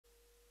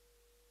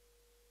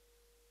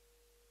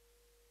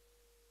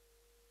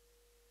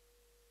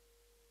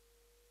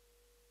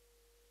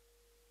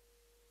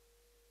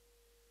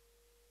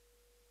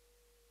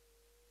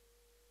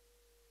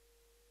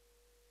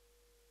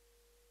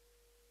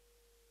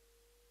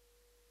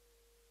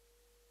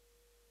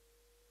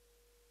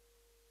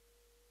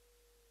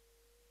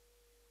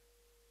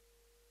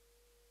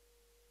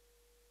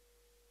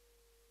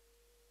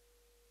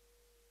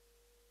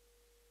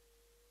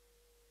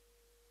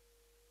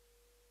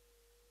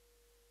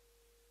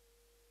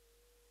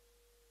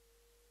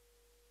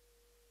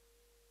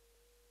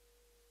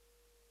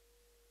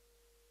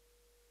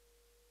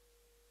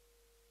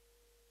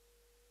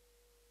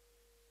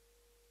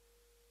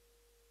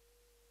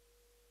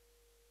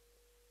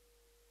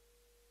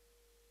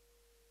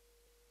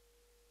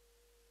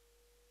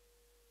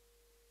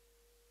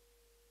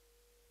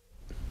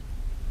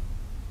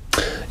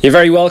You're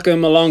very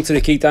welcome along to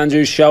the Keith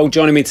Andrews Show.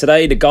 Joining me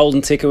today, the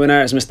golden ticket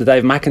winner is Mr.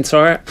 Dave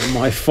McIntyre, and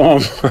my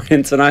former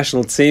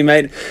international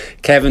teammate,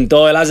 Kevin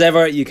Doyle. As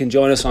ever, you can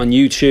join us on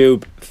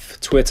YouTube,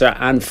 Twitter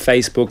and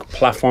Facebook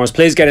platforms.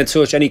 Please get in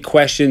touch. Any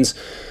questions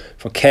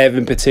for Kev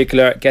in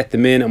particular, get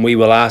them in and we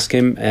will ask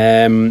him.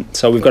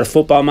 So we've got a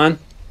football man,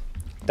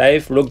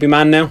 Dave, rugby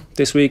man now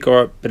this week,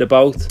 or a bit of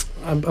both?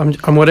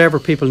 I'm whatever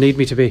people need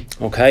me to be.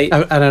 Okay.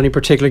 At any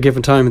particular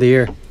given time of the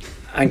year.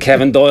 And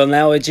Kevin Doyle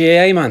now a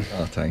GAA man.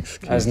 Oh, thanks.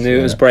 As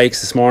news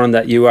breaks this morning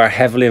that you are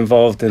heavily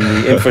involved in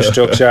the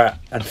infrastructure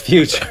and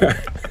future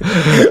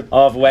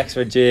of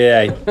Wexford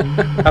GAA.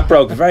 That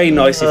broke very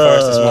nicely for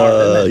us this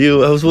morning,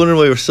 didn't it? I was wondering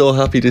why you were so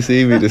happy to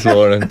see me this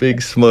morning.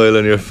 Big smile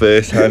on your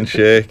face,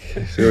 handshake.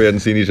 Sure we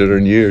hadn't seen each other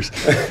in years.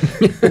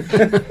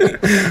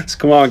 So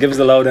come on, give us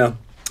the lowdown.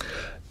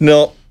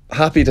 No,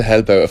 happy to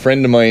help out. A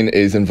friend of mine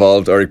is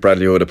involved, Eric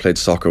Bradley, who I played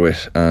soccer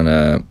with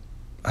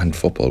and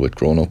football with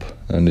growing up,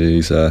 and he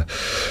was a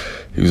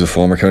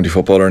former county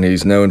footballer and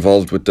he's now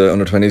involved with the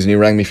under-20s, and he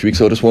rang me a few weeks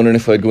ago just wondering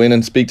if I'd go in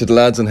and speak to the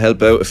lads and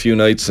help out a few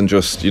nights and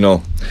just,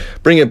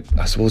 bring a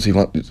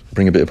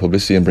bit of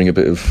publicity and bring a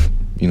bit of,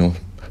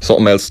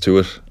 something else to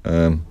it.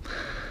 I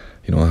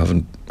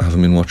haven't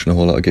been watching a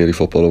whole lot of Gaelic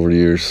football over the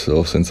years,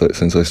 so since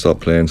I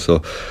stopped playing, so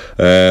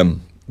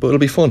but it'll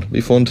be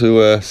fun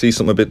to see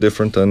something a bit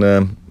different and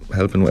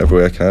help in whatever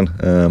way I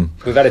can.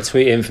 We've got a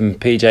tweet in from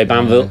PJ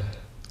Banville.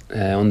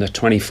 Under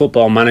 20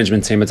 football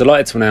management team. I'm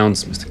delighted to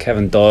announce Mr.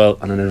 Kevin Doyle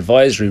on an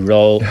advisory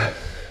role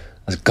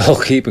as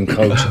goalkeeping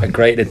coach. A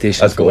great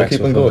addition. As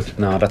goalkeeping coach?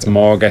 No, that's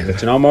Morgan. Do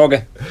you know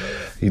Morgan?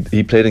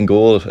 He played in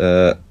goal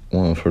for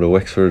the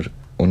Wexford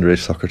underage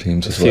soccer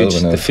teams as well.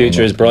 The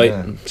future is bright.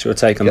 Yeah. Sure,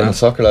 take on that. The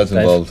soccer lads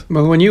involved.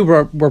 Well, when you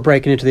were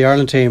breaking into the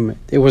Ireland team,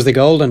 it was the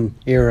golden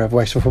era of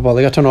Wexford football.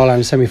 They got to an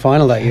All-Ireland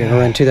semi-final that year,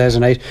 around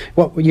 2008.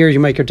 What year did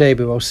you make your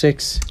debut?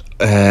 06?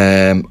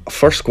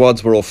 First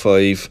squads were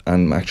 05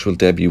 and actual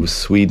debut was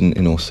Sweden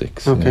in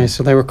 06. Okay,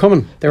 so they were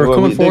coming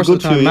forward at the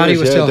time. Matty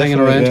was still hanging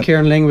around. Yeah.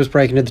 Kieran Ling was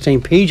breaking into the team.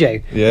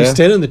 PJ was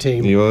still in the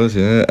team. He was,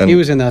 yeah. And he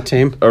was in that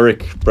team.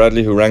 Eric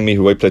Bradley, who rang me,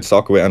 who I played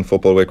soccer with and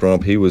football with growing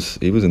up, he was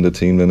in the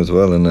team then as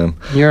well. And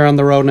you're on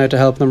the road now to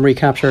help them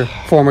recapture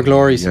former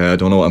glories. Yeah, I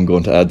don't know what I'm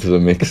going to add to the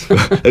mix,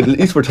 but at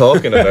least we're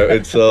talking about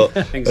it. So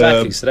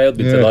exactly, so they'll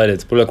be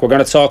delighted. But look, we're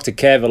going to talk to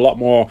Kev a lot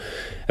more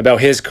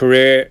about his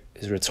career,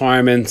 his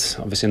retirement,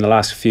 obviously in the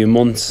last few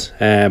months,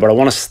 but I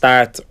want to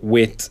start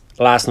with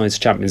last night's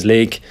Champions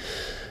League.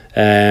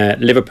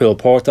 Liverpool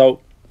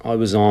Porto. I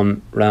was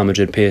on Real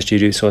Madrid PSG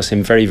duty, so I've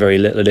seen very, very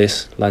little of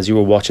this. Lads, you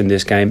were watching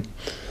this game.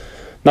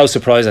 No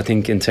surprise, I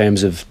think, in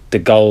terms of the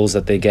goals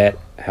that they get,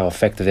 how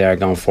effective they are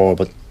going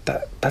forward,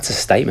 but that's a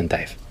statement,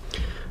 Dave.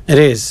 It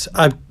is.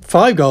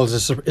 5 goals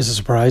is a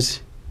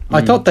surprise.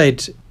 I thought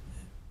they'd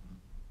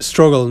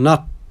struggle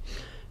not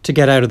to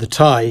get out of the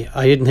tie.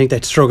 I didn't think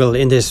they'd struggle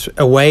in this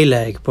away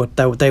leg, but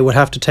they would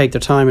have to take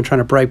their time in trying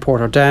to break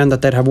Porto down,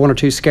 that they'd have 1 or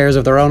 2 scares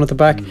of their own at the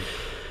back.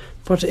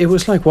 But it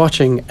was like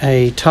watching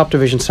a top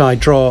division side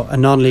draw a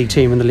non-league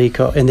team in the League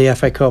Cup, in the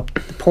FA Cup.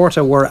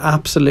 Porto were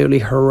absolutely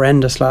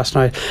horrendous last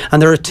night,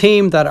 and they're a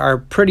team that are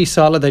pretty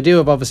solid. They do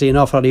have obviously an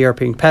awful lot of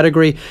European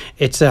pedigree.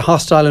 It's a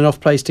hostile enough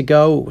place to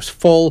go. It was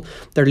full.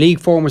 Their league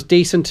form was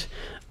decent,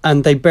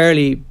 and they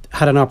barely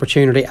had an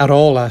opportunity at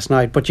all last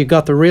night. But you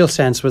got the real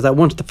sense was that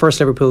once the first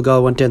Liverpool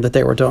goal went in, that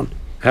they were done.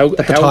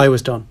 The tie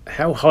was done.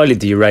 How highly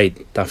do you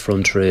rate that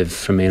front three of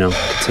Firmino,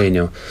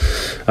 Coutinho?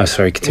 Oh,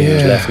 sorry,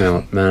 Coutinho's left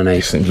now.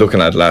 Mane.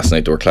 Looking at last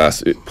night, they were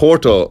class.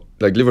 Porto,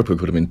 like Liverpool,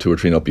 could have been 2 or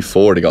 3 up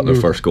before they got their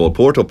first goal.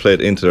 Porto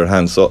played into their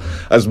hands. So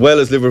as well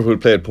as Liverpool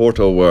played,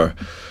 Porto were,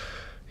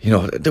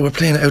 they were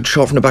playing out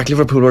short from the back.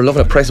 Liverpool were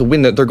loving it, press and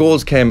win it. Their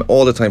goals came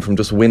all the time from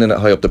just winning it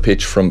high up the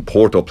pitch, from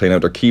Porto playing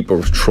out. Their keeper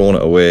was throwing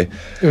it away.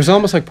 It was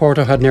almost like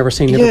Porto had never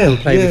seen Liverpool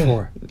play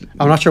before.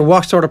 I'm not sure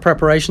what sort of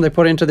preparation they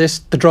put into this.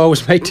 The draw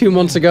was made 2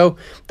 months ago.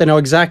 They know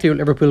exactly what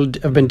Liverpool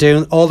have been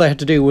doing. All they had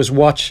to do was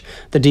watch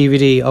the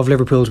DVD of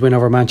Liverpool's win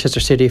over Manchester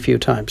City a few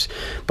times.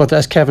 But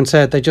as Kevin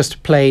said, they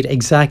just played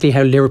exactly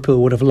how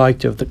Liverpool would have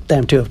liked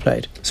them to have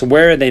played. So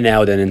where are they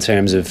now then in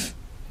terms of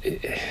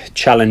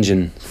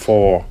challenging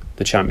for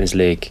the Champions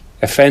League?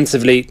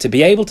 Offensively, to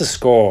be able to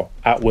score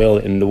at will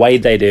in the way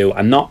they do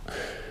and not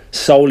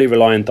solely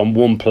reliant on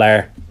one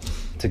player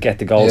to get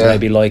the goals,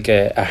 maybe like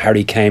a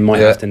Harry Kane might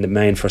have in the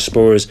main for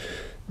Spurs.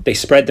 They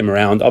spread them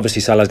around.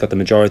 Obviously Salah's got the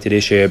majority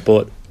this year,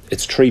 but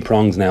it's 3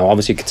 prongs now.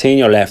 Obviously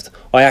Coutinho left.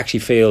 I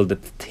actually feel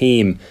that the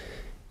team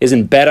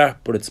isn't better,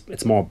 but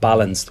it's more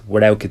balanced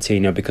without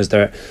Coutinho, because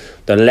they're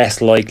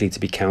less likely to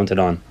be counted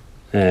on.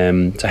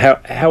 So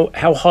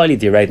how highly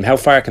do you rate them? How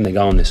far can they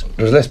go on this?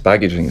 There's less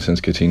baggage since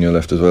Coutinho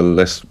left as well,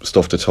 less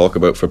stuff to talk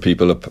about for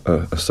people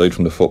aside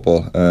from the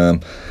football.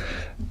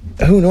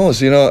 Who knows,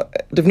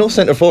 they've no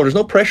centre forward. There's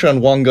no pressure on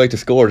one guy to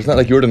score. It's not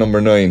like you're the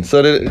number 9,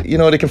 so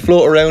they can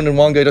float around and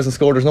one guy doesn't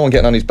score. There's no one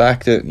getting on his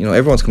back.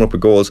 Everyone's coming up with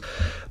goals.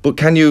 But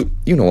can you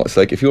know what it's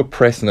like if you're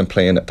pressing and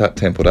playing at that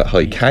tempo, that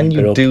high, can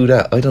you do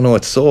that? I don't know,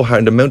 it's so hard.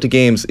 And the amount of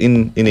games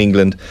in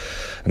England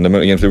and the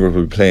amount of games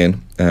Liverpool will be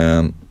playing,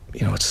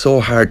 it's so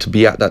hard to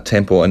be at that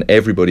tempo and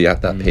everybody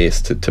at that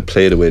pace to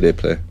play the way they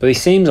play. But it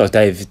seems like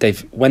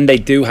they've when they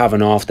do have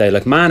an off day,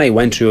 like Mane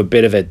went through a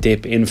bit of a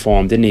dip in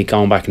form, didn't he,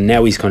 going back, and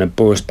now he's kind of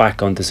burst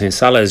back onto St.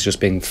 Salah has just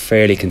been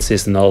fairly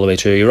consistent all the way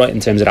through. You're right in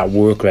terms of that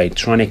work rate,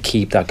 trying to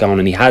keep that going,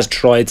 and he has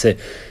tried to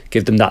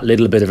give them that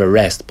little bit of a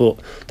rest, but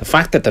the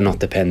fact that they're not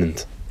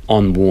dependent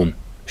on one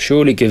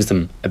surely gives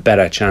them a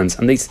better chance.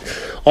 And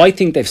I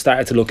think they've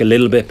started to look a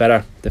little bit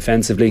better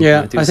defensively.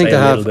 Yeah, I think they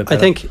have. I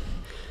think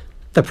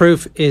the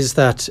proof is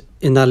that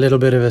in that little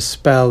bit of a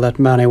spell that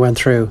Mane went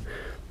through,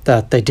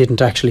 that they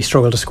didn't actually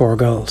struggle to score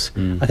goals.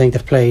 I think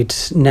they've played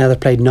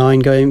 9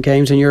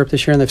 games in Europe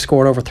this year, and they've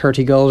scored over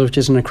 30 goals, which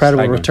is an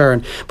incredible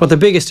return. But the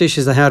biggest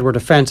issues they had were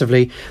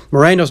defensively.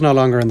 Moreno's no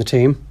longer in the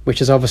team,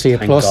 which is obviously a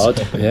plus.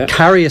 Yeah.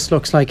 Karius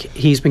looks like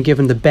he's been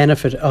given the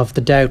benefit of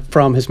the doubt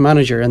from his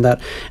manager, and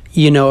that,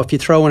 if you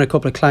throw in a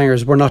couple of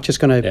clangers, we're not just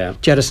going to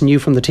jettison you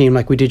from the team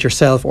like we did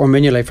yourself or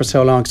Mignolet for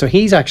so long. So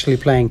he's actually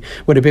playing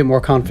with a bit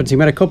more confidence. He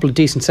made a couple of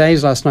decent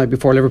saves last night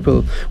before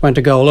Liverpool went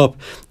a goal up,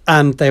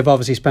 and they've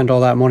obviously spent all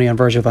that money on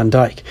Virgil van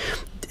Dijk.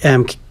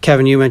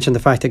 Kevin, you mentioned the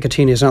fact that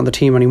Coutinho is not on the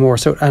team anymore,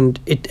 and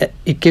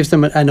it gives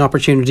them an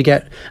opportunity to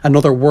get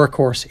another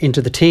workhorse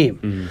into the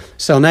team.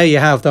 So now you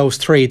have those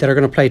three that are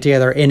going to play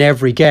together in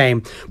every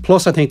game.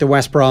 Plus, I think the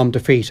West Brom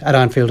defeat at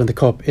Anfield in the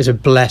Cup is a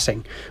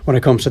blessing when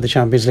it comes to the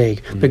Champions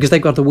League, because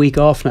they've got the week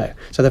off now.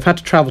 So they've had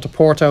to travel to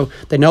Porto.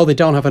 They know they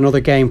don't have another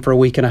game for a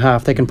week and a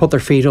half. They can put their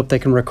feet up, they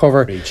can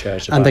recover,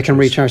 and they can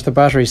recharge the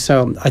batteries.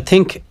 So I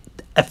think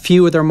a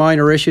few of their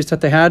minor issues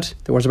that they had,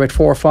 there was about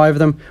 4 or 5 of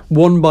them,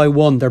 one by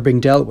one they're being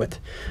dealt with.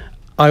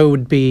 I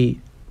would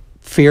be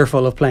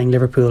fearful of playing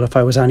Liverpool if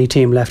I was any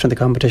team left in the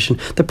competition.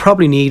 They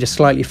probably need a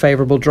slightly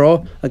favourable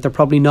draw. Like, they're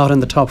probably not in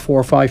the top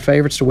 4 or 5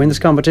 favourites to win this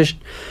competition.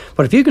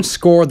 But if you can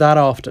score that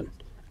often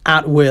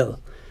at will,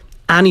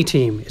 any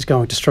team is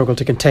going to struggle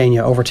to contain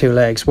you over 2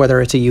 legs, whether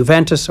it's a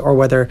Juventus or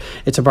whether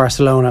it's a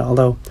Barcelona,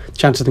 although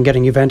chances of them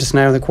getting Juventus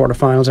now in the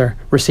quarterfinals are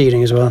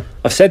receding as well.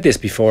 I've said this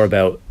before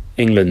about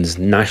England's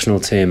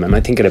national team, and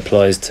I think it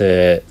applies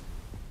to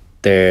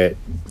their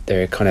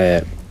kind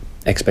of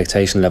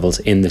expectation levels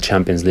in the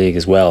Champions League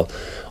as well.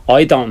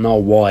 I don't know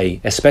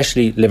why,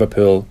 especially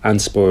Liverpool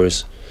and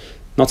Spurs,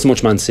 not so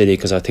much Man City,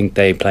 because I think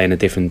they play in a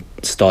different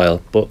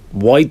style, but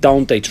why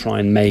don't they try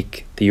and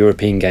make the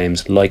European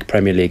games like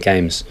Premier League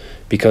games?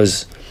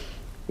 Because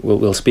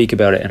we'll speak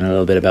about it in a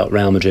little bit about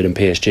Real Madrid and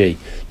PSG.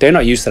 They're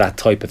not used to that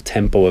type of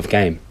tempo of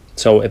game,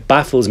 so it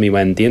baffles me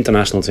when the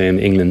international team,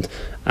 England,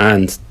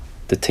 and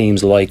the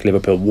teams like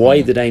Liverpool,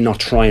 why do they not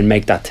try and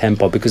make that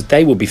tempo? Because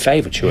they would be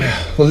favoured, surely.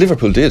 Well,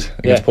 Liverpool did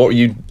against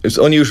Porto. It's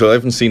unusual. I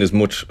haven't seen as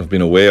much. I've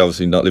been away,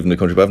 obviously not living in the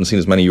country, but I haven't seen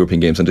as many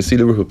European games. And to see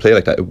Liverpool play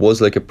like that, it was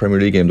like a Premier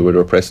League game where they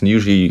were pressing.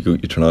 Usually you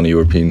turn on a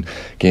European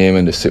game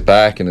and they sit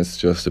back and it's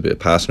just a bit of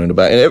passing around the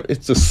back. And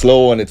it's just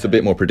slow and it's a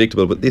bit more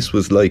predictable. But this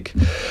was like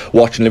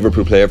watching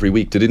Liverpool play every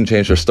week. They didn't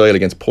change their style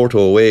against Porto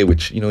away,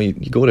 which, you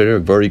go there, they're a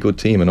very good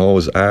team and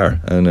always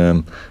are. And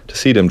to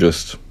see them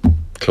just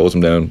close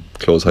them down,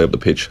 close high up the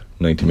pitch,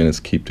 90 minutes,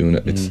 keep doing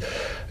it.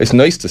 It's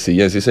nice to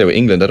see, as you say, with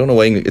England. I don't know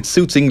why it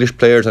suits English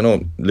players. I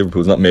know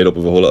Liverpool's not made up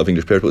of a whole lot of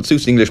English players, but it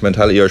suits English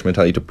mentality, Irish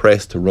mentality, to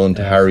press, to run,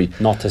 to harry.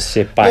 Not to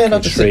sit back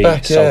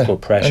and soak up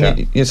pressure.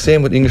 And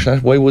same with English.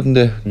 Why wouldn't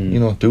they,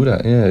 do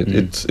that?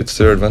 It's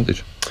their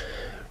advantage.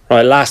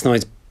 Right, last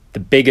night's the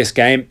biggest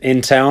game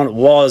in town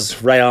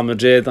was Real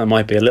Madrid. I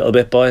might be a little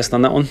bit biased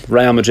on that one.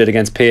 Real Madrid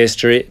against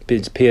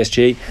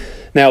PSG.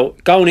 Now,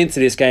 going into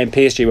this game,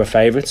 PSG were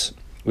favourites,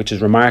 which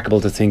is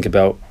remarkable to think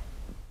about.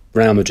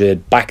 Real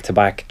Madrid,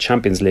 back-to-back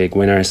Champions League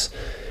winners.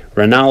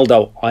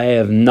 Ronaldo, I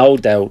have no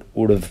doubt,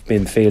 would have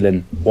been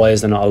feeling, why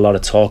is there not a lot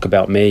of talk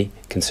about me,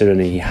 considering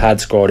he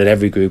had scored at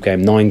every group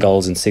game, 9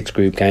 goals in 6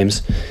 group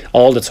games.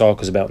 All the talk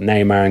was about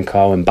Neymar and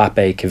co,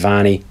 Mbappe,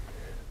 Cavani.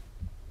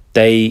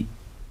 They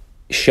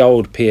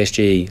showed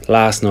PSG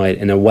last night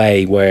in a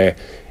way where,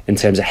 in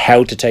terms of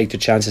how to take the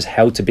chances,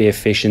 how to be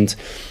efficient,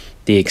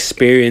 the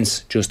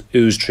experience just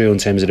oozed through. In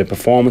terms of the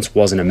performance,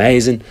 wasn't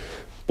amazing,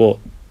 but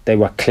they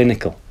were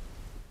clinical.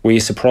 Were you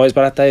surprised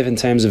by that, Dave, in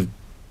terms of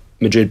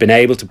Madrid being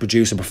able to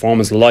produce a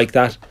performance like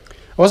that?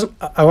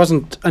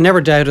 I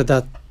never doubted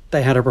that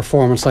they had a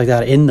performance like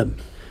that in them,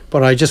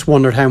 but I just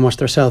wondered how much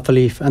their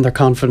self-belief and their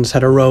confidence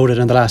had eroded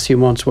in the last few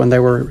months when they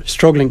were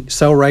struggling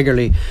so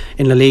regularly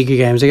in La Liga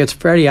games against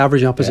very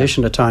average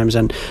opposition at times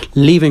and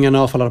leaving an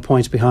awful lot of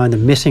points behind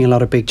and missing a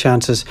lot of big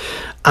chances.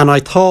 And I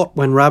thought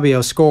when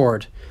Rabiot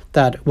scored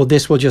that, well,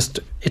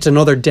 it's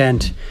another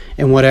dent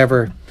in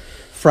whatever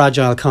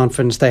fragile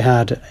confidence they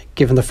had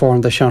given the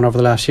form they've shown over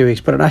the last few weeks,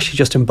 but it actually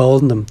just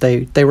emboldened them.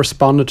 They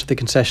responded to the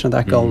concession of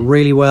that goal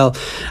really well,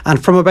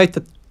 and from about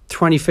the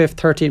 25th,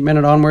 30th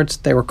minute onwards,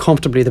 they were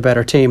comfortably the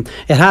better team.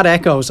 It had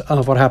echoes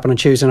of what happened on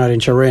Tuesday night in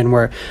Turin,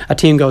 where a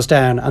team goes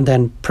down and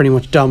then pretty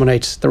much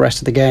dominates the rest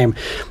of the game.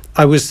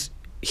 I was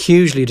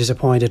hugely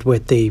disappointed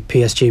with the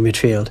PSG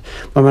midfield.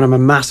 I mean, I'm a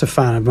massive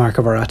fan of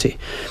Marco Verratti.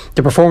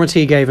 The performance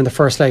he gave in the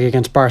first leg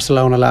against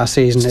Barcelona last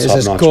season is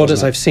as good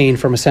as I've seen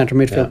from a centre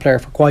midfield player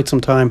for quite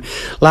some time.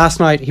 Last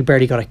night he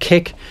barely got a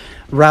kick.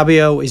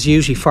 Rabiot is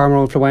usually far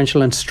more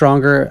influential and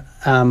stronger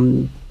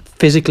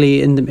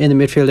physically in the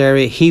midfield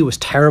area. He was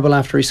terrible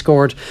after he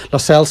scored. Lo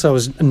Celso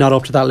is not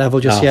up to that level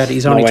just yet.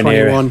 He's only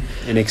 21.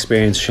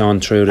 Inexperienced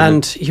Sean Trude.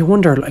 And you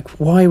wonder, like,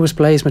 why was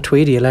Blaise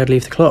Matuidi allowed to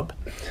leave the club?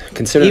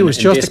 Considering he was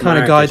just the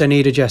kind of guy they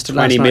needed yesterday.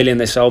 20 million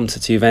they sold him to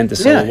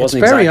Juventus, so it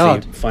wasn't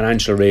exactly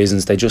financial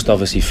reasons. They just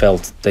obviously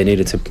felt they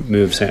needed to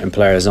move certain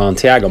players on.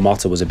 Thiago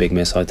Motta was a big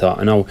miss, I thought.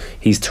 I know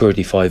he's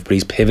 35, but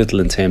he's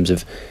pivotal in terms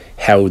of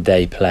how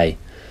they play.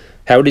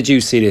 How did you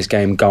see this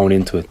game going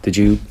into it?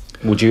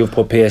 Would you have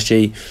put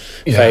PSG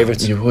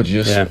favourites? You would,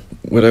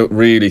 without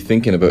really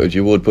thinking about it,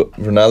 you would. But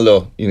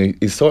Ronaldo,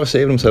 he's sort of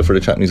saving himself for the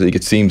Champions League,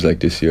 it seems like,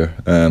 this year.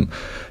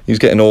 He's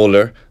getting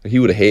older. He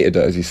would have hated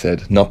that, as he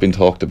said, not been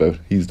talked about.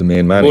 He's the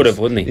main man. Would have,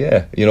 wouldn't he?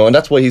 Yeah, and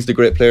that's why he's the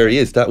great player he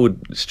is. That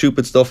would,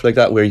 stupid stuff like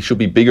that, where he should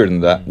be bigger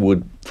than that,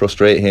 would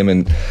frustrate him,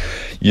 and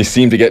you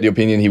seem to get the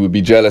opinion he would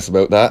be jealous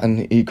about that,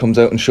 and he comes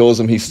out and shows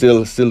him he's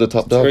still the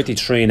top dog.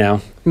 33 now.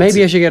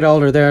 Maybe as you get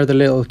older, there are the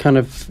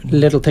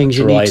little things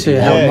you need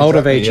to help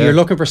motivate you. You're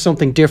looking for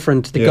something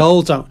different. The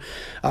goals,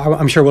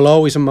 I'm sure, will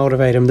always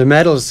motivate him. The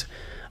medals,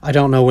 I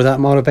don't know, will that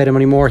motivate him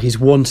anymore? He's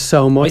won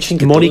so much.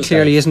 Money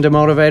clearly isn't a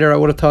motivator, I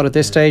would have thought, at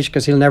this stage,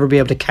 because he'll never be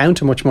able to count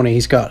how much money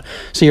he's got.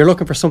 So you're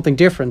looking for something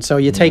different. So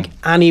you take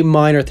any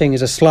minor thing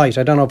as a slight.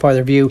 I don't know if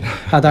either of you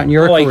had that in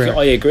your career.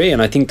 I agree,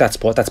 and I think that's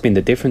been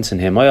the difference in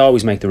him. I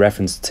always make the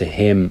reference to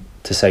him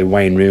to say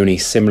Wayne Rooney,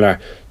 similar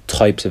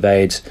types of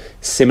age,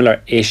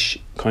 similar-ish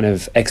kind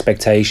of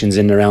expectations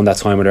in and around that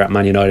time where they're at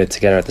Man United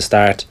together at the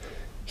start.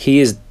 He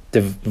has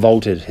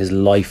devoted his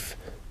life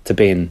to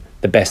being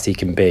the best he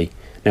can be.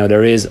 Now,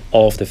 there is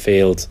off the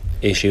field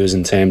issues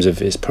in terms of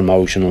his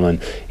promotional,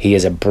 and he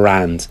is a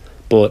brand,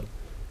 but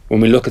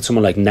when we look at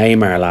someone like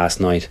Neymar last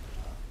night,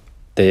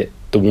 the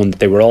one that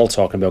they were all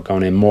talking about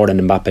going in, more than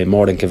Mbappe,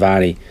 more than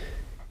Cavani,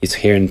 he's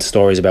hearing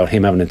stories about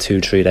him having a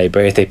 2-3 day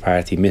birthday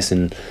party,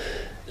 missing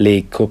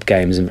League Cup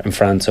games in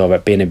France, over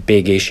being a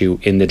big issue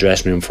in the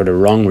dressing room for the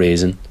wrong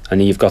reason.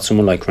 And you've got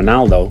someone like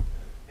Ronaldo,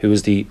 who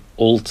is the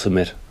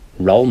ultimate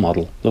role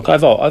model. Look,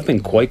 I've been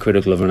quite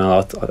critical of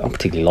Ronaldo. I don't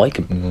particularly like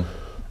him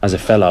as a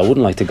fella. I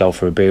wouldn't like to go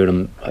for a beer with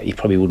him. He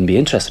probably wouldn't be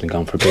interested in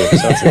going for a beer, so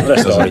that's another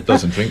story.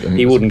 Doesn't drink.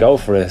 He wouldn't go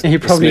for a He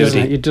probably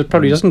doesn't. He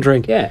probably doesn't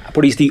drink. Yeah,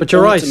 but he's the But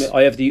you're ultimate. right.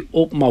 I have the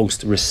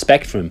utmost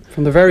respect for him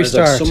From the very Whereas,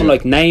 like, start. someone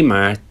like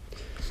Neymar,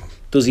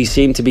 does he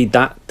seem to be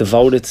that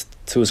devoted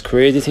to his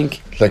career, do you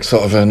think? Like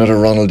sort of another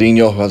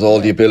Ronaldinho who has all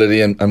the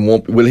ability, and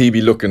will he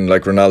be looking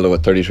like Ronaldo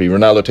at 33?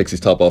 Ronaldo takes his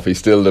top off. He's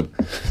still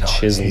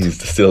he's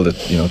still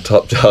the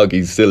top dog.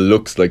 He still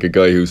looks like a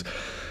guy who's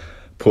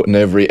putting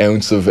every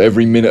ounce of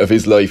every minute of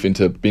his life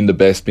into being the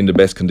best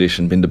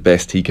condition, being the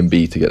best he can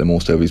be to get the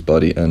most out of his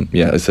body. And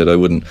I said I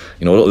wouldn't,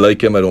 I don't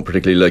like him. I don't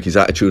particularly like his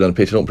attitude on the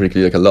pitch. I don't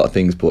particularly like a lot of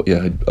things, but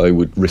I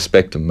would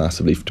respect him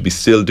massively to be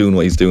still doing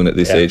what he's doing at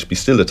this age, be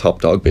still the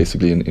top dog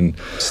basically in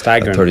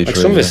staggering. 33, like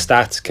some of his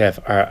stats, Kev,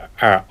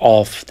 are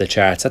off the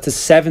charts. That's the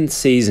 7th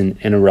season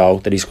in a row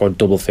that he scored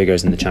double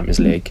figures in the Champions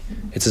League.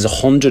 It's his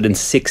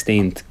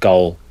 116th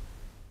goal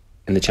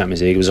in the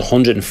Champions League. It was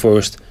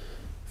 101st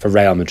for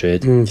Real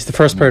Madrid. He's the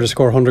first player to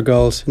score 100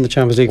 goals in the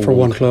Champions League for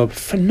one club.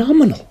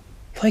 Phenomenal.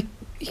 Like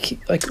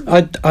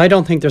I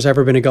don't think there's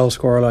ever been a goal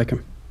scorer like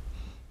him.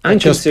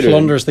 And just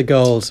plunders the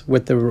goals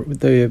with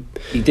the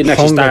he didn't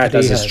actually start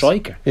as a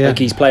striker. Like,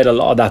 he's played a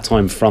lot of that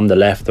time from the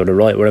left or the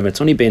right, whatever. It's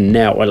only been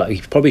now, or like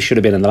he probably should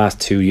have been in the last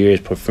 2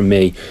 years, but for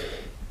me,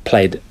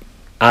 played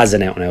as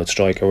an out-and-out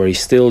striker, where he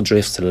still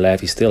drifts to the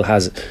left. He still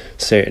has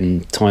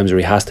certain times where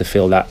he has to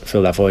fill that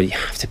void. You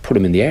have to put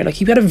him in the air. Like,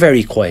 he had a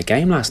very quiet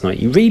game last night.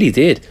 He really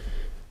did.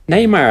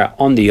 Neymar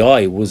on the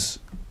eye was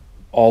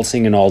all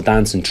singing, all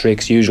dancing,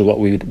 tricks, usual what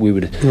we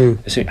would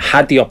assume.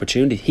 Had the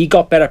opportunity. He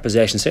got better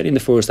possession, certainly in the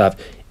first half,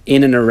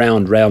 in and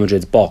around Real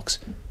Madrid's box,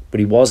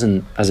 but he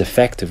wasn't as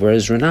effective.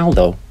 Whereas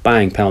Ronaldo,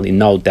 bang, penalty,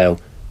 no doubt,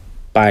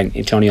 bang,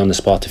 Johnny on the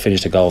spot to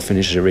finish the goal,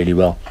 finishes it really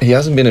well. He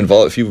hasn't been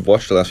involved, if you've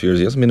watched the last few years,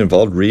 he hasn't been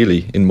involved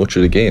really in much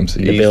of the games.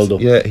 In the build-up.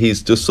 Yeah,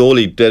 he's just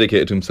solely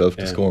dedicated to himself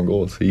to scoring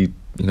goals. He,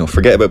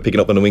 forget about picking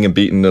up on the wing and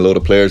beating a load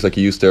of players like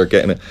he used to, or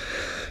getting it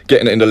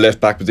in the left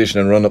back position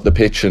and running up the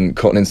pitch and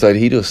cutting inside.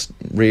 He just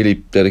really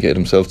dedicated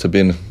himself to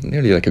being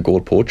nearly like a goal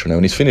poacher now,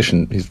 and he's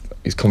finishing.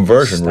 His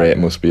conversion rate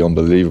must be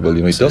unbelievable.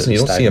 You don't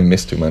see him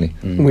miss too many.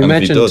 And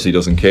if he does, he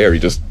doesn't care. He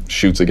just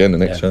shoots again the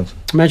next chance.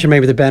 Mention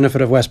maybe the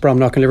benefit of West Brom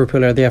knocking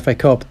Liverpool out of the FA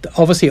Cup.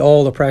 Obviously,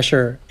 all the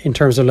pressure in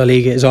terms of La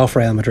Liga is off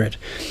Real Madrid.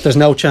 There's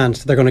no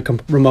chance they're going to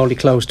come remotely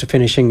close to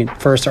finishing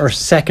first or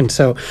second.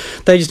 So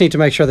they just need to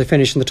make sure they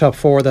finish in the top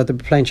four, that they'll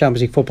be playing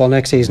Champions League football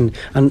next season.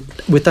 And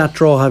with that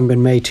draw having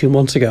been made 2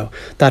 months ago,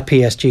 that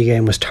PSG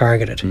game was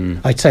targeted.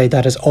 I'd say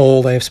that is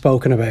all they've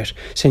spoken about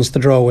since the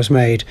draw was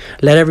made.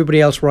 Let everybody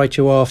else write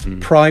you off.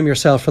 Prime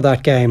yourself for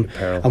that game.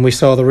 And we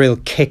saw the real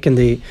kick in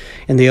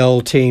the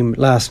old team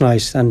last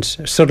night, and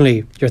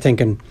suddenly you're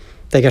thinking,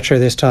 they get through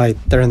this tie,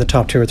 they're in the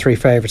top 2 or 3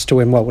 favourites to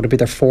win, what would it be,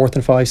 their 4th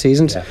in 5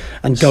 seasons,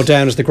 and go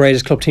down as the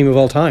greatest club team of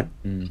all time.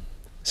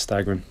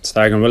 Staggering.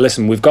 Well,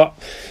 listen, we've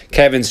got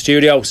Kevin's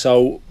studio,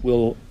 so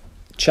we'll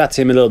chat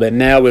to him a little bit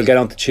now. We'll get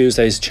on to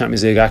Tuesday's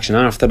Champions League action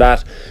after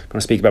that. Going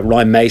to speak about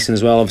Ryan Mason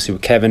as well, obviously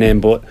with Kevin in.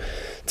 But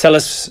tell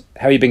us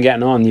how you've been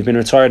getting on. You've been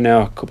retired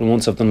now a couple of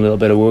months. I've done a little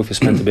bit of work. We've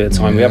spent a bit of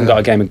time. We haven't got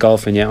a game of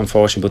golf in yet,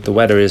 unfortunately, but the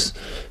weather is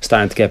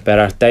starting to get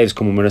better. Dave's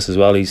coming with us as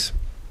well.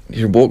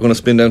 You're both going to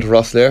spin down to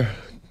Rosslare?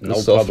 No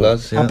problem.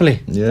 Lads, Happily.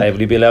 Yeah. Dave,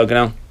 will you be allowed to go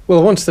down?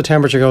 Well, once the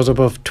temperature goes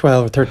above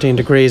 12 or 13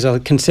 degrees, I'll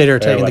consider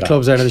taking the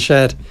clubs out of the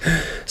shed.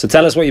 So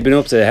tell us what you've been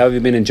up to. How have you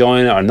been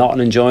enjoying it or not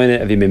enjoying it?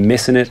 Have you been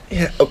missing it?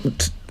 Yeah.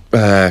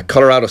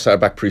 Colorado started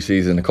back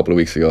pre-season a couple of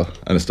weeks ago,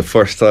 and it's the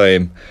first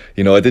time,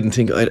 I didn't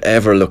think I'd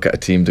ever look at a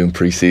team doing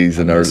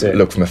pre-season or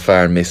look from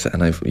afar and miss it.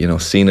 And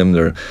I've seen them.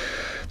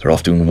 They're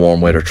off doing warm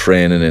weather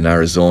training in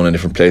Arizona and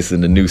different places,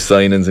 and the new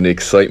signings and the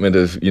excitement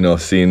of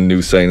seeing new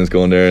signings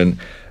going there,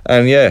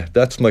 and yeah,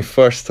 that's my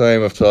first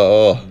time. I've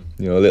thought,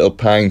 a little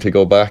pang to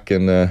go back,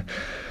 and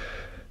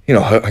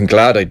I'm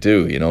glad I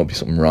do. It'd be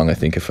something wrong, I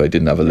think, if I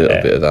didn't have a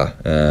little bit of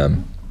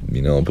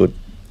that. But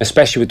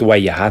especially with the way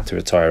you had to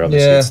retire,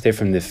 obviously it's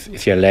different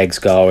if your legs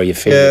go or you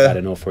feel you've had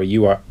enough, or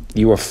you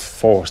were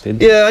forced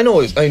into. Yeah, I knew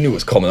it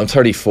was coming. I'm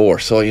 34,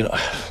 so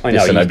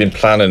I've been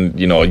planning.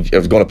 I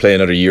was going to play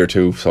another year or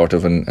two, sort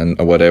of, and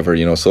whatever.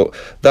 So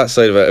that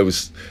side of it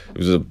was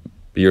a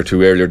year or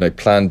two earlier than I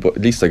planned, but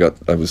at least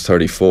I was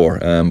 34.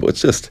 But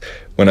it's just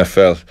when I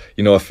felt,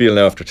 I feel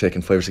now after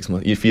taking 5 or 6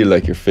 months, you feel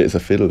like you're fit as a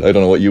fiddle. I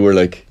don't know what you were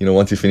like.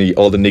 once you finish,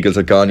 all the niggles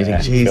are gone. You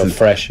think, Jesus, feel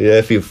fresh. Yeah,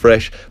 I feel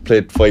fresh.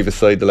 Played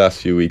 5-a-side the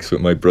last few weeks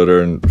with my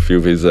brother and a few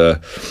of his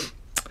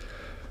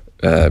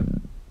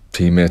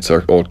teammates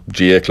or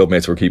GA club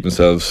mates were keeping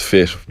themselves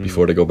fit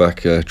before they go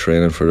back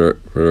training for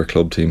their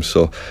club team.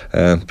 So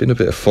been a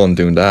bit of fun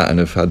doing that,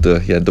 and I've had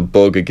the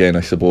bug again,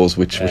 I suppose,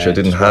 which I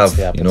didn't have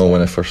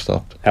when I first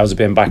stopped. How's it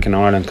been back in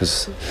Ireland?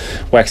 Because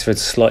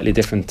Wexford's slightly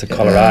different to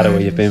Colorado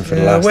where you've been for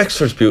the last.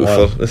 Wexford's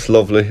beautiful. while. It's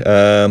lovely.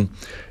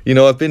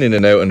 I've been in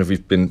and out, and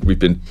we've been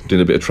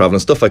doing a bit of travelling,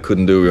 stuff I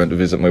couldn't do. We went to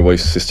visit my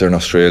wife's sister in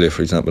Australia,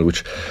 for example,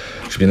 which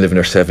she's been living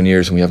there 7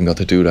 years, and we haven't got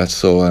to do that.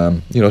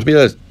 So to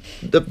be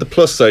the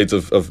plus sides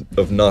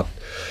of not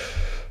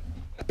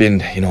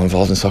being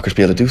involved in soccer, to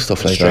be able to do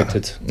stuff like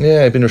that.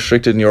 Yeah, I've been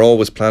restricted, and you're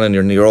always planning.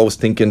 You're always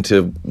thinking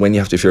to when you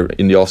have to. If you're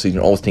in the off season,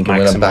 you're always thinking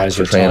when I'm back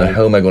for training.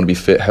 How am I going to be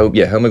fit? How am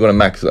I going to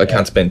max? I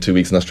can't spend 2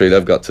 weeks in Australia.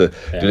 I've got to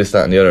do this,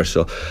 that, and the other.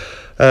 So.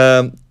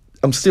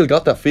 I'm still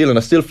got that feeling. I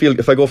still feel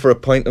if I go for a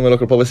pint in my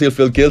local pub, I still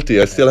feel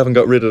guilty. I still haven't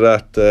got rid of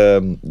that.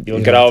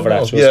 You'll get over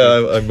that.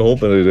 I'm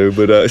hoping I do,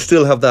 but I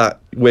still have that.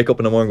 Wake up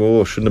in the morning,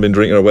 go, shouldn't have been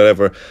drinking or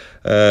whatever,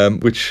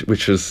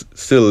 which is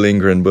still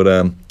lingering. But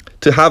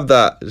to have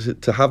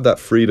that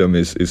freedom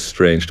is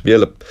strange. To be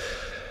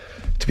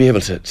able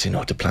to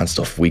to plan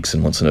stuff weeks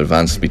and months in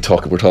advance. We're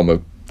talking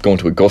about going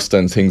to Augusta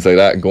and things like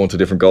that, and going to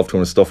different golf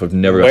tournament stuff I've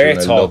never We're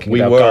talking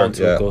about going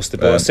to Augusta,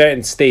 but a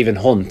certain Stephen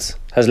Hunt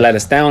has let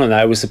us down on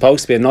that. It was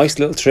supposed to be a nice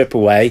little trip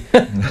away.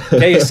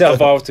 Get yourself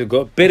over to a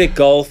good bit of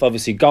golf,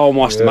 obviously go and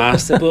watch the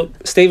Master,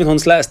 but Stephen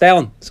Hunt's let us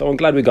down, so I'm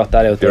glad we got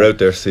that out there. You're out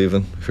there,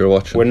 Stephen, if you're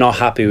watching. We're not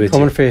happy with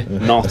Coming you. for you.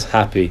 Not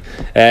happy.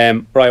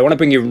 Right, I want to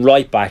bring you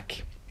right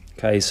back.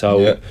 Okay,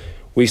 so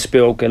we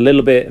spoke a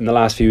little bit in the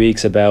last few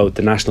weeks about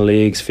the national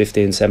leagues,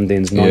 15s,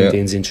 17s,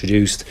 19s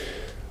introduced.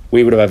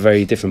 We would have had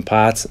very different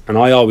paths, and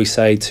I always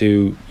say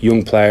to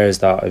young players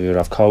that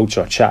I've coached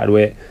or chatted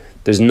with,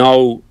 there's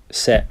no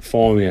set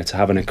formula to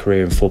having a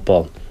career in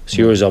football.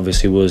 So yours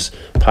obviously was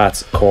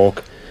Pat's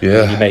Cork.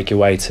 You make your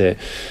way to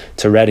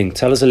Reading.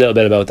 Tell us a little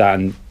bit about that,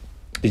 and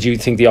did you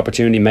think the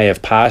opportunity may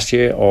have passed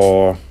you,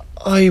 or?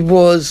 I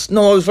was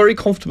very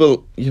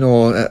comfortable.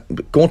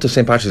 Going to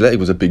St. Patrick's League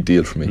was a big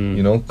deal for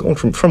me. Going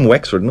from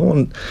Wexford, no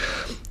one.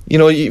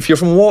 If you're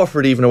from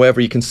Waterford, even,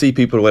 however, you can see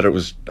people, whether it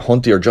was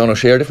Hunty or John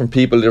O'Shea, different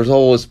people, there's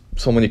always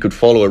someone you could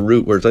follow a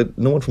route, whereas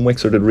no one from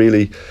Wexford had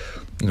really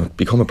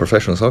become a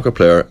professional soccer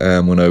player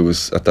when I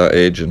was at that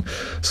age. And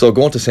so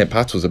going to St.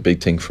 Pat's was a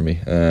big thing for me.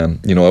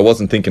 I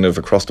wasn't thinking of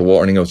across the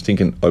water,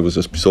 I was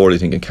just sorely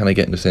thinking, can I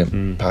get into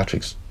St.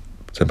 Pat's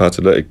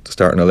Athletic,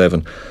 starting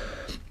 11?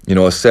 I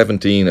was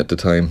 17 at the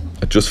time.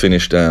 I just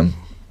finished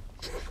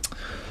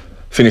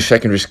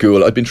secondary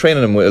school. I'd been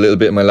training them a little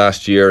bit in my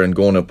last year and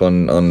going up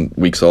on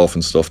weeks off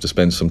and stuff to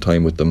spend some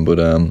time with them. But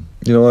I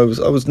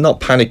was not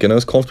panicking. I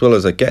was comfortable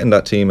as I get in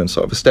that team and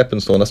sort of a stepping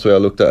stone. That's the way I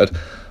looked at it.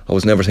 I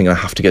was never thinking I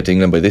have to get to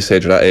England by this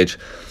age or that age.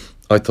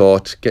 I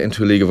thought get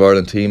into a League of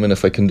Ireland team, and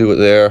if I can do it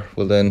there,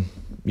 well then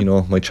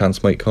my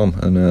chance might come.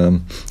 And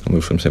I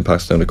moved from St.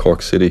 Pat's down to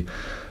Cork City.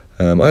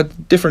 I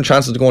had different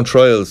chances to go on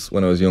trials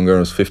when I was younger. I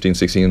was 15,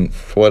 16.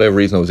 For whatever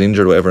reason, I was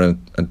injured or whatever,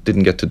 and I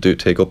didn't get to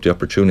take up the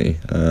opportunity.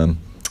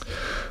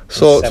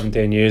 So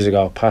 17 years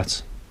ago,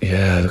 Pats.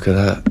 Yeah, look at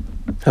that.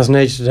 Hasn't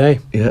aged today.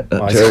 Yeah,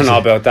 I don't know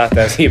about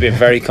that. You've been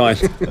very kind.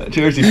 That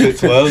jersey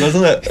fits well,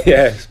 doesn't it?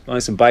 Yeah, it's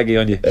nice and baggy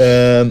on you.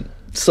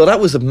 So that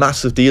was a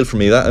massive deal for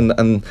me. That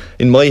and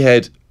in my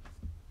head,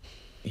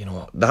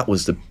 that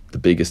was the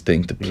biggest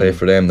thing, to play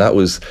for them. That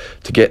was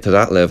to get to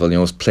that level. I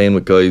was playing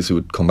with guys who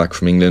would come back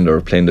from England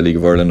or playing the League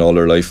of Ireland all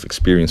their life,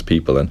 experienced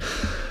people, and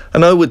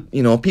I would,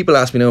 people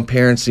ask me now,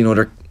 parents,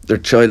 their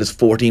child is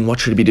 14, what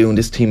should he be doing?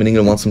 This team in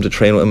England wants them to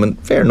train with him, and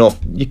fair enough,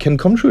 you can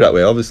come through that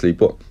way, obviously,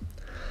 but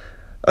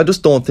I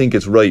just don't think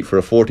it's right for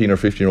a 14 or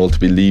 15-year-old to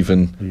be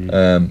leaving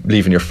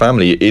your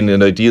family. In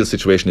an ideal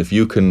situation, if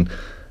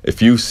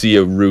you see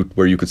a route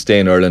where you could stay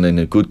in Ireland in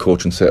a good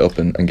coaching setup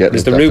and get...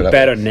 Is the route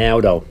better now,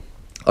 though?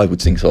 I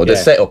would think so. The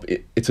setup,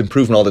 it's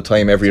improving all the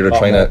time. Every year they're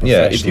trying to...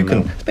 Yeah, if you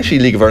can... Especially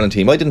League of Ireland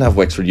team. I didn't have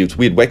Wexford Youths.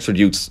 We had Wexford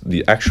Youths,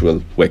 the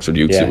actual Wexford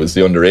Youths. It was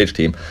the underage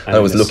team. And I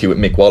was lucky with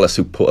Mick Wallace,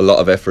 who put a lot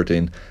of effort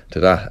into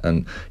that.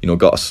 And,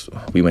 got us...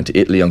 We went to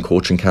Italy on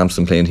coaching camps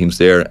and playing teams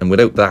there. And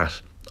without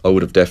that, I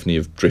would have definitely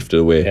have drifted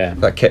away. Yeah.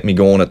 That kept me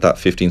going at that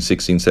 15,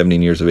 16,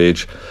 17 years of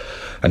age.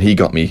 And he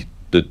got me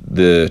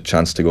the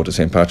chance to go to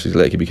St. Patrick's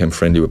Lake. He became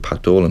friendly with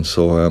Pat Doyle.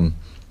 So,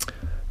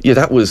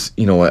 that was,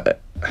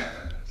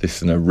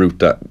 this is a route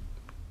that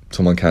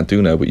someone can't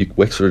do now, but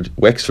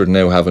Wexford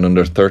now have an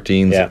under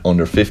 13s,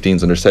 under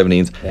 15s, under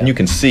 17s, and you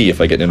can see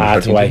if I get in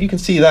under 13s, you can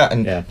see that,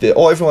 and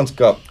everyone's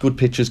got good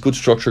pitches, good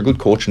structure, good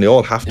coaching. They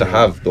all have to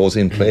have those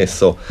in place.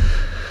 So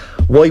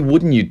why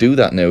wouldn't you do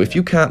that now? If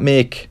you can't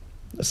make,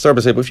 sorry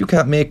to say, but if you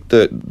can't make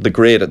the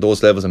grade at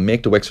those levels and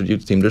make the Wexford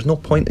youth team, there's no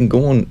point in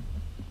going.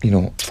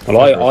 Well,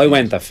 I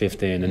went at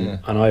 15, and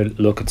I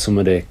look at some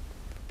of the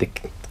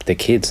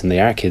kids, and they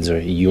are kids, are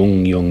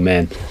young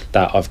men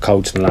that I've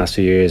coached in the last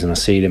few years, and I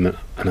see them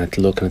and I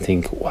look and I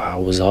think, wow,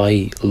 was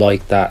I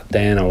like that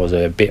then, or was I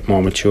a bit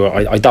more mature?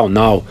 I don't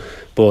know,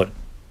 but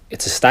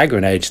it's a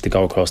staggering age to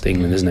go across to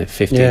England, isn't it?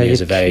 15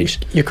 years of age.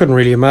 You couldn't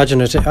really imagine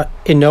it.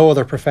 In no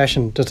other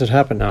profession does it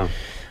happen. No.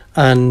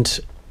 And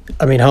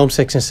I mean,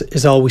 homesickness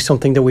is always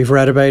something that we've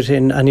read about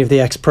in any of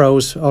the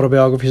ex-pros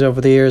autobiographies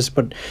over the years,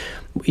 but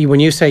when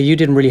you say you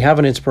didn't really have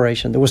an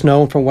inspiration, there was no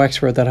one from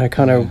Wexford that had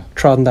kind of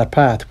trodden that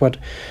path, but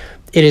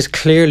it is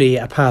clearly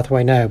a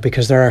pathway now,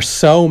 because there are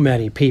so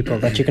many people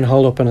that you can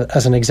hold up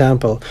as an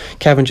example.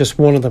 Kevin just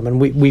one of them,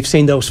 and we've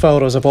seen those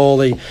photos of all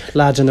the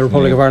lads in the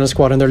Republic of Ireland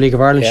squad in their League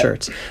of Ireland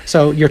shirts.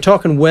 So you're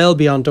talking well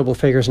beyond double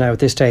figures now at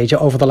this stage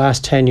over the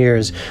last 10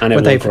 years, and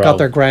where they've got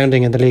their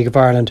grounding in the League of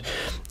Ireland.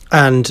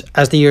 And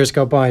as the years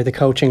go by, the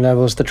coaching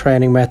levels, the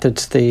training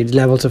methods, the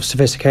levels of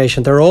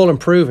sophistication, they're all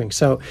improving.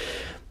 So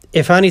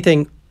if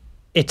anything,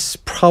 it's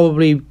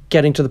probably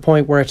getting to the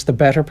point where it's the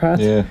better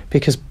path,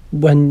 because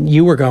when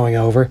you were going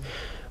over,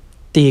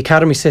 the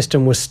academy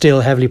system was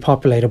still heavily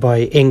populated by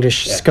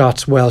English,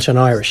 Scots, Welsh and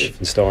Irish.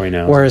 Different story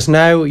now. Whereas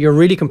now you're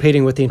really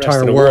competing with the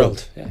entire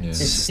world.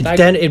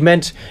 Then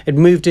it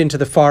moved into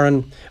the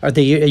foreign or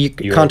the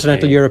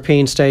continental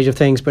European stage of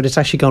things, but it's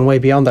actually gone way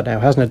beyond that now,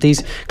 hasn't it?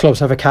 These clubs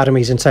have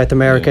academies in South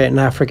America, in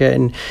Africa,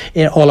 and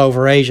in all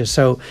over Asia.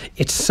 So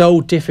it's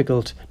so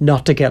difficult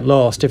not to get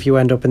lost if you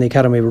end up in the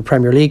academy of a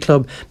Premier League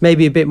club.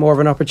 Maybe a bit more of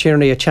an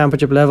opportunity at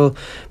championship level,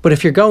 but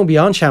if you're going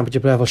beyond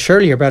championship level,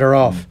 surely you're better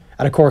off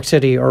at a Cork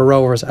City or a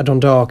Rovers at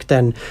Dundalk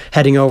than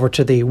heading over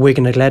to the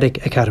Wigan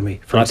Athletic Academy.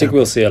 I think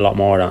we'll see a lot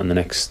more of that in the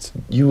next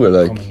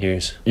coming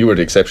years. You were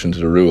the exception to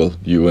the rule,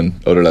 you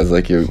and other lads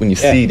like you. When you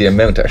see the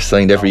amount that are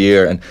signed every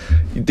year, and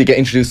they get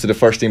introduced to the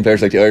first team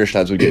players, like the Irish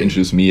lads would get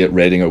introduced to me at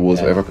Reading or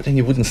Wolves, whatever, but then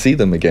you wouldn't see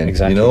them again.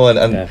 Exactly.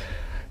 And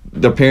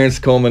their parents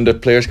come and the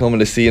players come and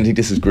they see and think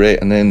this is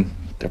great, and then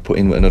they're put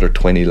in with another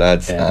 20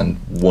 lads and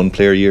one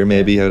player a year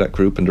maybe out of that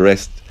group, and the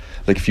rest,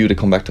 like if you had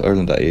come back to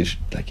Ireland that age,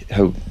 like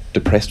how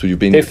depressed would you have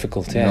been?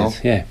 Difficult,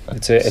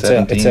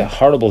 It's a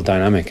horrible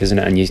dynamic, isn't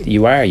it? And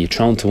you're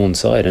thrown to one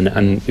side,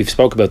 and we've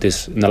spoke about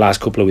this in the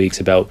last couple of weeks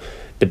about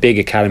the big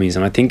academies,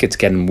 and I think it's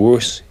getting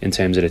worse in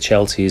terms of the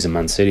Chelseas and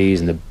Man Cities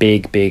and the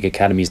big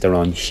academies. They're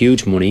on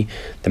huge money.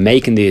 They're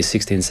making these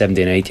 16,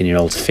 17, 18 year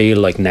olds feel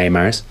like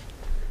Neymars,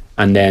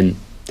 and then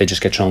they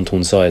just get thrown to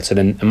one side. So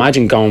then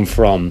imagine going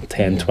from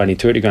 10, 20,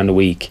 30 grand a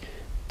week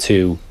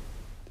to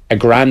a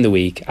grand a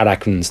week at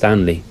Accrington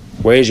Stanley.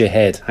 Where's your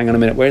head? Hang on a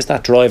minute, where's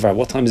that driver?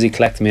 What time is he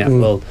collecting me at?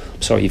 Well,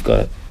 I'm sorry, you've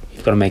got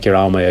to make your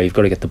own way, you've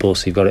got to get the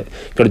bus, you've got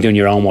to do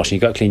your own washing,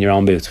 you've got to clean your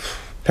own boots,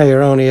 pay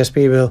your own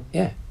ESB bill.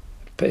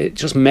 But it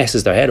just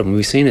messes their head up, and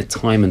we've seen it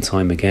time and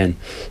time again.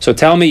 So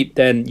tell me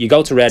then, you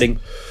go to Reading,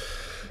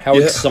 how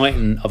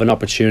exciting of an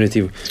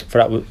opportunity for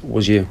that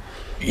was you?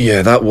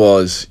 That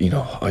was,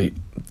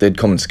 they'd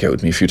come and scout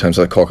with me a few times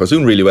at Cork. I was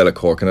doing really well at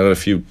Cork, and I had a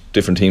few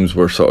different teams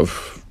were sort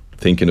of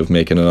thinking of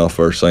making an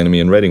offer, signing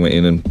me, and Reading went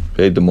in and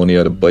paid the money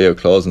out of buyout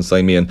clause and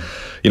signed me. And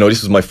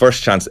this was my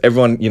first chance.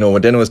 Everyone,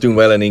 when then I was doing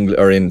well in England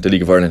or in the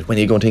League of Ireland, when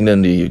are you going to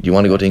England? Do you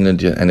want to go to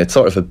England? And it's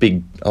sort of a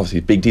big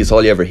deal. It's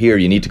all you ever hear.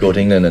 You need to go to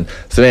England. And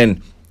so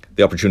then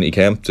the opportunity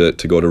came to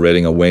go to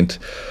Reading. I went.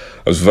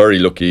 I was very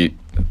lucky.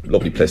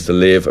 Lovely place to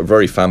live. A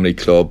very family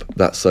club.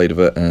 That side of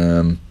it.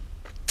 And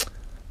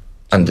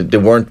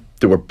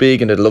they were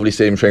big and they had a lovely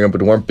stadium training, but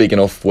they weren't big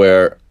enough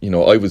where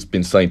I was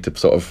being signed to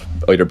sort of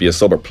either be a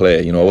sub or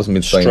play. I wasn't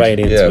being signed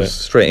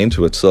straight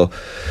into it. So,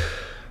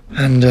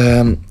 and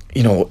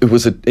it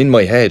was in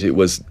my head. It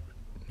was,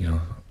 can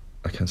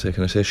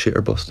I say shit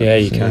or bust? Yeah,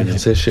 you can. Can I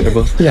say shit or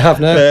bust? You have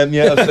now. I've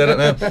said it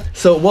now.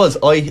 So it was.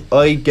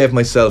 I gave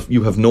myself.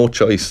 You have no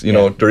choice.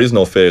 There is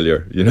no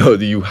failure.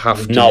 You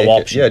have to. No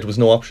option. There was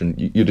no option.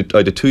 I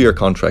had a 2-year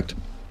contract,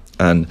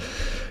 and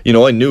you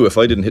know, I knew if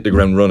I didn't hit the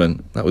ground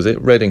running, that was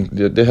it. Reading,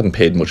 they hadn't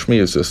paid much for me.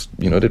 It was just,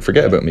 you know, they'd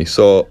forget about me.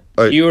 So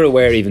you were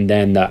aware even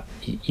then that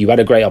you had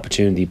a great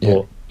opportunity,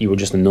 but you were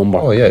just a number.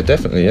 Oh yeah,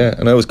 definitely, yeah.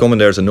 And I was coming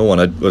there as a no one.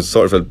 I was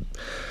sort of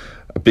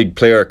a big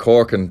player at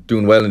Cork and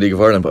doing well in League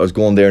of Ireland, but I was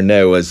going there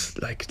now as,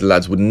 like, the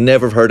lads would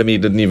never have heard of me,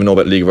 didn't even know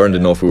about League of Ireland,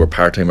 didn't know if we were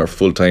part-time or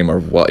full-time or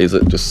what is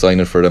it, just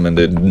signing for them, and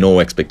they had no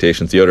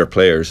expectations, the other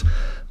players.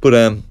 But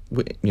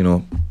you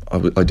know, I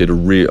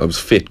was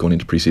fit going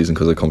into pre-season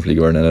because I come from League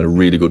of Ireland, and I had a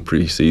really good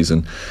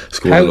pre-season.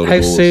 Scored a lot of goals.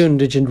 How soon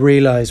did you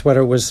realise,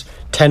 whether it was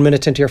 10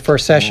 minutes into your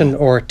first session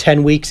or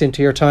 10 weeks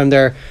into your time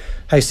there,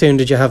 how soon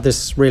did you have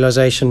this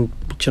realisation,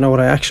 do you know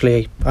what,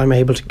 I'm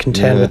able to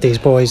contend with these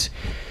boys?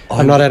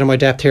 I'm not out of my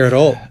depth here at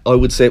all. I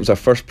would say it was our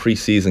first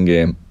pre-season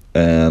game.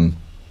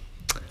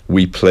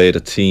 We played a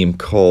team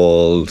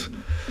called,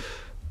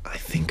 I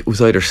think it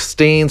was either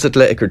Staines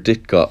Athletic or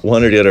Didcot,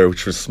 one or the other,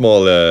 which was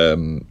small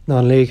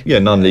non-league. Yeah,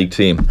 non-league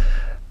team.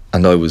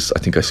 And I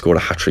think I scored a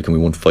hat-trick and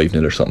we won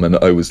 5-0 or something, and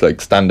I was like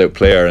standout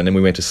player. And then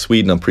we went to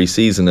Sweden on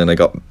pre-season, and I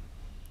got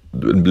a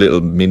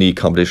little mini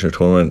competition or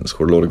tournament and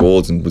scored a load of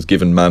goals and was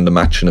given man the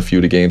match in a few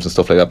of the games and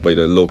stuff like that by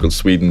the local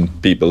Sweden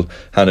people,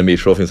 handed me a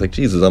trophy. It's like,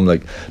 Jesus, I'm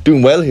like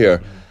doing well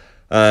here.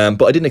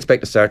 But I didn't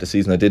expect to start the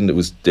season. I didn't. It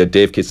was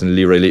Dave Kitson and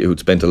Leroy Lee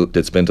who'd spent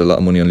a lot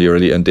of money on Leroy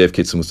Lee, and Dave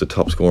Kitson was the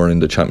top scorer in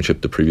the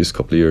championship the previous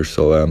couple of years.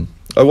 So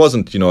I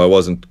wasn't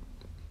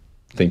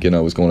thinking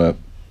I was going to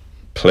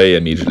play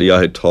immediately. I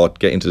had thought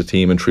get into the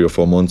team in 3 or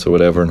 4 months or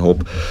whatever and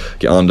hope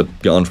get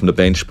on from the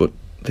bench. But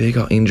they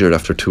got injured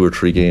after 2 or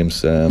 3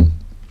 games.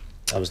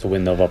 That was the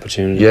window of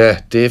opportunity.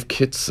 Yeah, Dave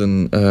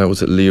Kitson,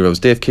 was it Leroy? It was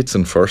Dave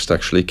Kitson first,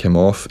 actually, came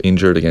off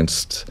injured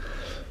against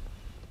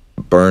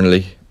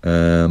Burnley,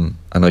 and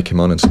I came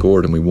on and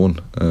scored and we won.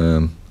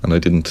 And I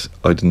didn't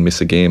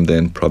miss a game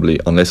then, probably,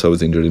 unless I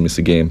was injured. I didn't miss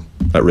a game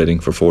at Reading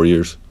for 4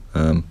 years.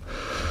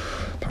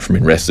 Apart from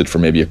being rested for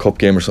maybe a cup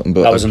game or something.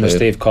 But that was under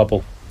Steve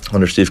Coppell.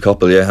 Under Steve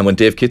Coppell, yeah. And when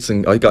Dave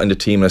Kitson, I got in the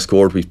team and I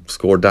scored. We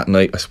scored that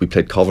night. We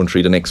played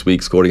Coventry the next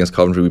week, scored against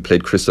Coventry. We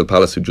played Crystal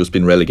Palace, who'd just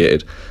been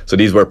relegated. So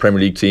these were a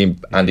Premier League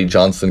team. Andy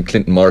Johnson,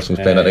 Clinton Morrison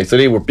was playing that night. So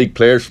they were big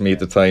players for me at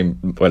the time.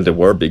 Well, they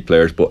were big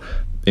players, but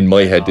in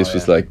my head, this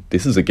was like,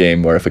 this is a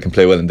game where if I can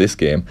play well in this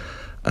game.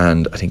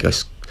 And I think I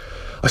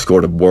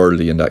scored a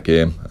worldly in that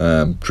game.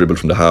 Dribbled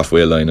from the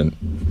halfway line and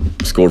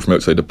scored from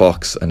outside the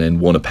box, and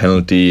then won a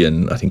penalty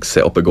and I think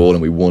set up a goal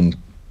and we won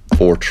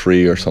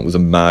 4-3 or something. It was a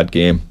mad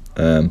game.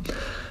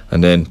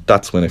 And then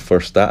that's when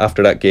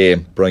after that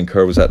game, Brian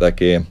Kerr was at that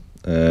game,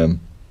 and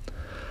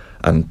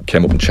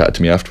came up and chatted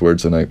to me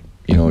afterwards, and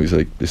he's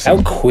like, listen.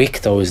 How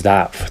quick though is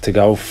that to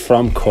go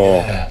from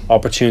Cork?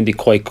 Opportunity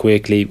quite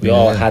quickly. We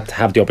all had to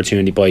have the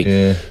opportunity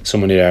by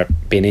someone either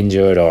being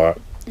injured or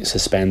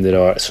suspended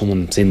or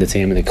someone's in the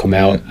team and they come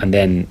out, and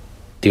then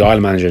the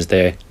Ireland manager's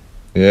there.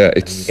 Yeah,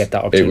 you get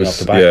that opportunity off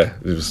the back. Yeah,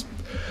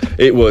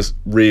 it was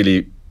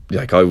really,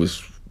 like, I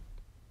was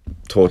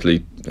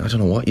totally, I don't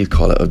know what you'd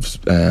call it, I was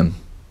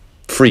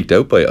freaked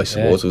out by it, I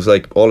suppose. It was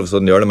like all of a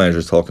sudden the Ireland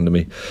manager's talking to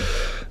me,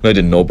 and I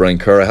didn't know Brian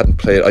Kerr. I hadn't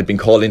played. I'd been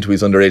called into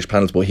his underage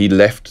panels, but he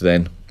left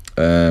then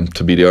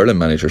to be the Ireland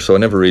manager, so I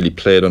never really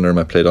played under him.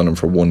 I played on him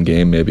for 1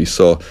 game maybe.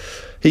 So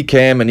he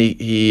came and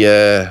he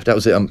that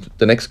was it.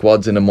 The next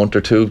squad's in a month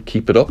or 2,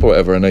 keep it up or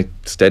whatever, and I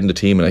stayed in the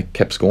team and I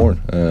kept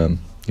scoring.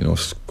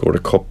 Scored a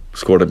cup,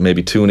 scored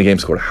maybe 2 in a game,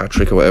 scored a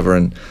hat-trick or whatever,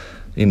 and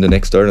in the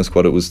next Ireland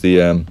squad it was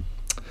the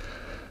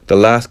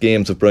last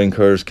games of Brian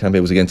Kerr's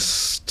campaign was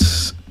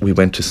against, we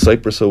went to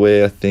Cyprus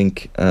away, I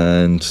think,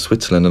 and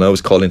Switzerland, and I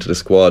was called into the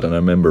squad, and I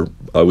remember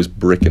I was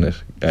bricking it.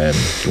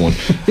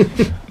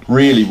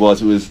 Really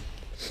was. It was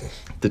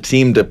the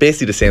team,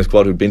 basically the same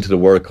squad who'd been to the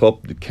World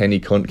Cup.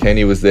 Kenny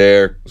was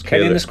there. Was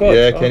Kenny in the squad?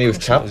 Yeah, Kenny was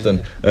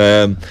captain.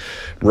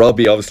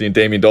 Robbie, obviously, and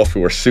Damien Duff, who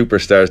were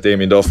superstars.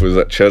 Damien Duff was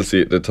at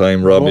Chelsea at the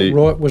time. Robbie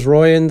was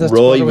Roy in the squad?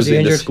 Roy was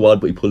in the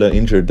squad, but he pulled out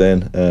injured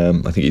then.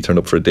 I think he turned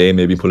up for a day,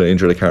 maybe pulled out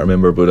injured. I can't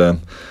remember, but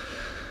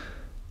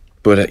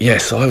yeah.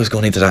 So I was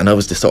going into that, and I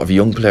was the sort of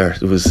young player.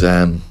 It was,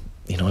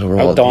 they were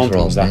all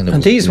daunting was that?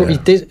 And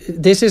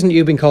this isn't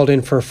you being called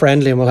in for a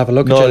friendly and we'll have a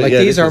look at you. Like,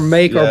 these are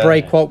make or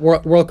break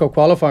World Cup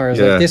qualifiers.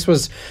 Yeah.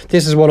 Like,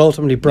 this is what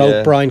ultimately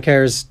broke Brian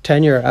Kerr's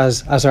tenure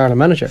as Ireland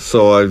manager.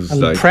 So I was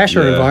like,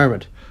 pressure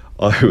environment.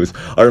 I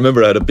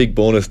remember I had a big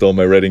bonus though on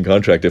my Reading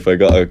contract if I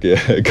got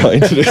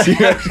into this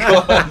year.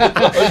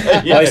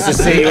 Nice to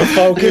see you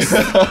focused.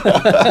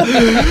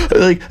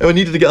 Like, I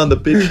needed to get on the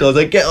pitch. I was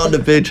like, get on the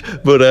pitch.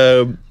 But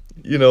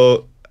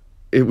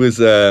it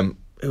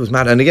was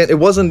mad. And again, it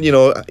wasn't,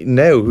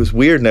 now it was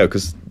weird now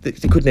because they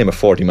could name a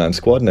 40-man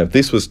squad now.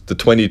 This was the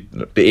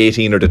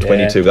 18 or the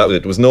 22. That was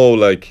it. There was no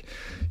like,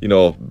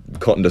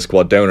 cutting the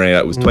squad down or anything.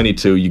 It was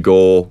 22, you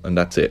go, and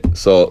that's it.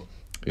 So,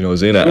 I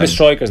was in it. Who were the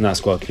strikers in that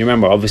squad? Can you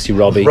remember? Obviously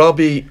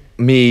Robbie,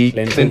 me,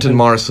 Clinton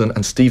Morrison,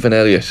 and Stephen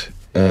Elliott.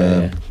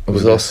 It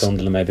was us.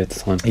 Sunderland maybe at the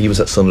time. He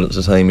was at Sunderland at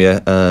the time, yeah.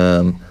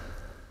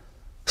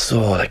 So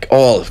like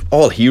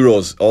all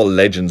heroes, all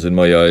legends in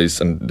my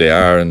eyes, and they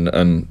are.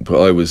 But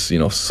I was,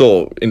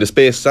 so in the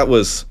space that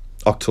was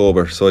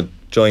October. So I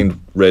joined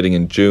Reading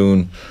in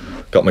June.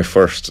 got my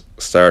first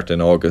start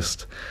in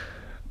August,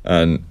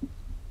 and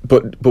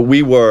but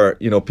we were,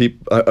 you know,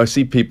 I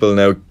see people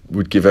now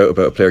would give out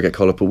about a player get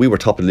called up, but we were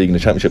top of the league in the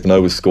championship, and I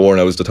was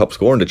the top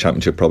scorer in the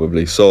championship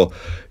probably. So,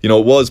 you know,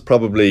 it was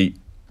probably,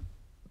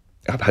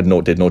 I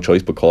did no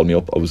choice but call me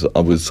up. I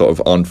was sort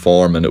of on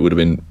form, and it would have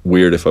been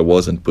weird if I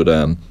wasn't. But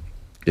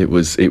it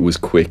was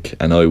quick,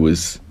 and he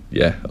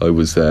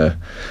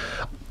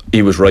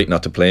was right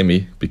not to play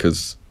me,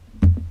 because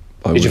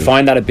did you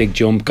find that a big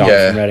jump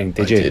going from Reading?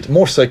 Did you?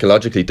 More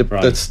psychologically.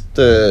 That's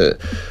the,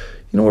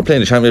 you know, we're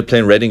playing the championship,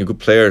 playing Reading, a good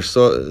player,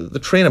 so the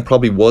training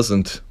probably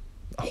wasn't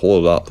a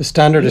whole lot. The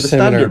standard is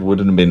similar. It would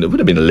have been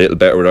a little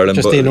better with Ireland.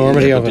 Just the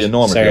enormity of it.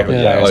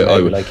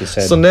 Like you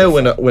said. So now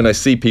when I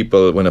see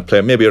people, when a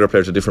player, maybe other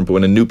players are different, but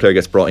when a new player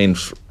gets brought in,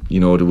 you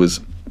know, there was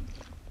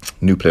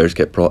new players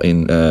get brought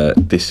in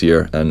this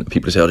year, and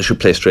people say, oh, they should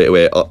play straight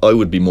away. I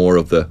would be more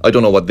of the, I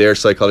don't know what their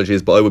psychology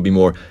is, but I would be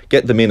more,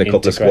 get them in a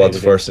couple of squads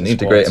first and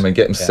integrate them and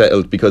get them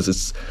settled, because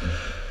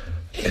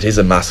it is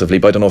a massive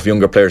leap. I don't know if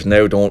younger players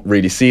now don't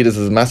really see it as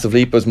a massive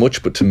leap as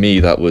much, but to me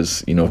that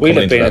was, you know, we've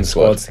been in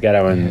squads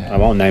together, and I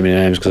won't name any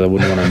names because I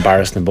wouldn't want to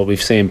embarrass them, but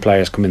we've seen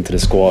players come into the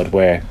squad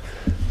where,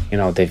 you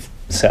know, they've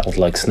settled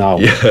like snow.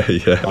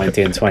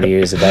 19, 20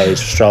 years of age,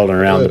 strolling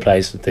around the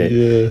place with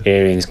the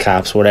earrings,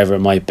 caps, whatever it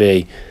might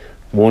be.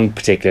 One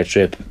particular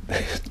trip,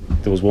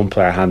 there was one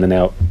player handing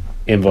out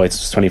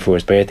invites to his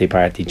 21st birthday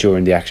party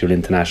during the actual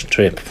international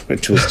trip,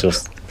 which was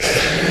just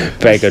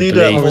beggared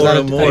belief. Was that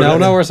a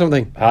no or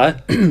something? Huh?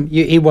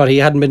 He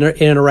hadn't been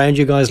in and around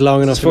you guys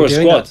long enough to be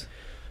doing that?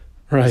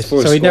 Right,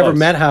 so he'd never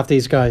met half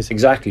these guys.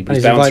 Exactly,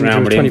 he's bouncing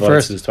around with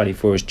invites to his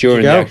 21st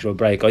during the actual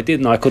break. I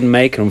couldn't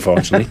make it,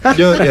 unfortunately.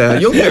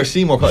 Young players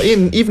see more,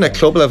 even at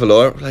club level,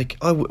 or like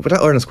with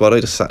that Ireland squad,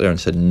 I just sat there and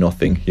said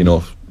nothing, you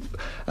know.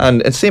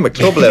 And same at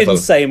club level. You didn't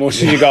say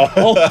much, and you go,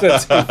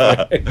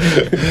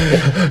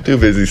 too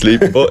busy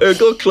sleeping. But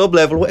go club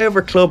level,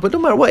 whatever club, but no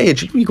matter what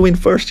age, you go in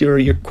first,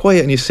 you're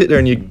quiet and you sit there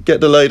and you get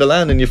the lie of the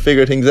land and you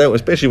figure things out,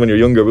 especially when you're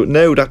younger. But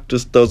now that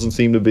just doesn't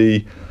seem to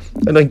be.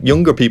 I think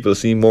younger people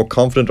seem more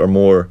confident, or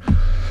more.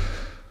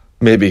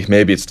 Maybe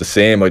it's the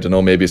same. I don't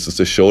know. Maybe it's just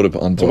a show to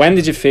put on. So when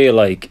did you feel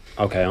like,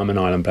 okay, I'm an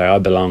Ireland player, I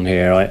belong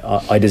here,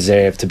 I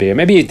deserve to be here?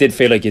 Maybe you did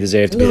feel like you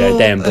deserved to be there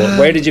then, but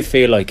where did you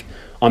feel like,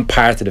 I'm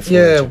part of the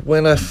furniture? Yeah,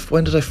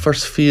 when did I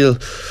first feel?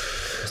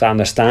 Does that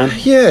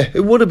understand? Yeah,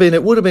 it would have been.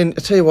 I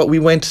tell you what, we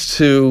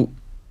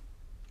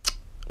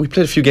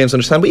played a few games,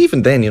 understand, but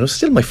even then, you know,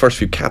 still my first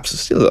few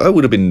caps, I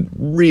would have been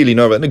really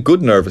nervous, and a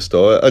good nervous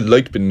though. I'd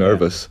like to be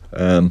nervous,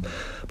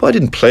 but I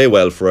didn't play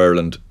well for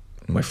Ireland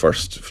in my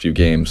first few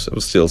games. I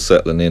was still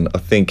settling in. I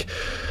think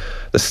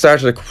the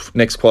start of the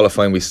next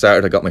qualifying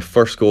I got my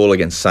first goal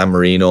against San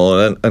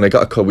Marino, and I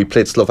got a call. We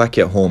played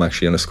Slovakia at home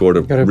actually, and I scored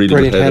a really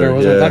brilliant good header.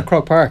 Was it at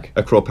Croke Park?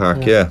 At Croke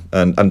Park, yeah.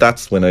 And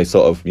that's when I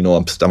sort of, you know,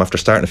 I'm after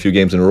starting a few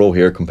games in a row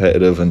here,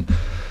 competitive, and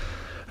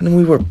then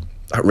we were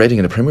at Reading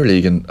in the Premier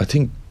League, and I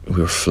think we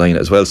were flying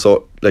it as well.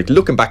 So, like,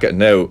 looking back at it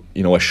now,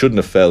 you know, I shouldn't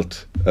have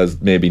felt as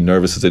maybe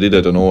nervous as I did,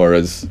 I don't know, or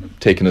as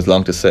taking as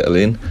long to settle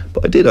in,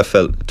 but I did. I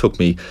felt it took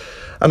me.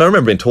 And I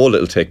remember being told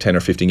it'll take 10 or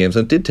 15 games,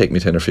 and it did take me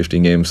 10 or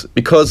 15 games,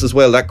 because as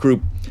well, that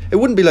group, it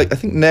wouldn't be like, I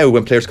think now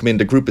when players come in,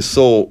 the group is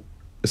so,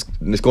 it's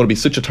going to be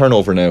such a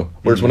turnover now.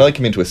 Whereas when I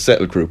came into a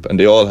settled group and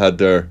they all had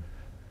their,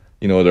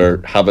 you know,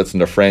 their habits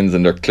and their friends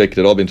and their clique,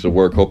 they'd all been to the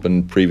World Cup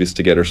and previous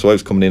together. So I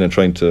was coming in and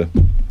trying to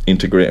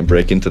integrate and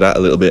break into that a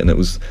little bit, and I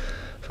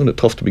found it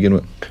tough to begin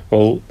with.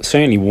 Well,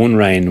 certainly one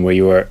reign where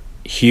you were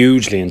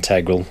hugely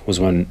integral was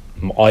when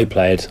I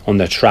played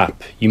under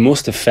Trapp. You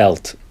must have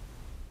felt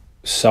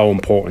so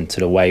important to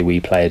the way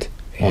we played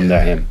under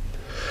him.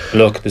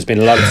 Look, there's been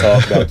a lot of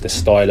talk about the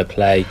style of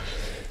play.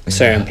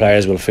 Certain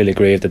players will feel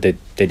aggrieved that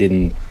they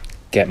didn't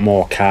get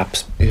more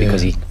caps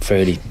because he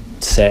fairly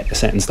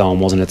set in stone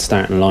wasn't at the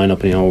starting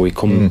lineup. And, you know, we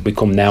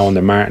come now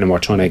under Martin and we're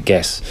trying to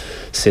guess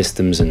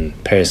systems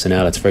and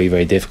personnel. It's very,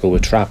 very difficult.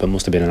 With Trapp, it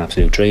must have been an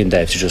absolute dream,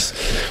 Dave. It's just,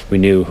 we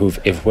knew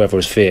if whoever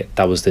was fit,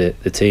 that was the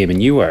team,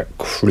 and you were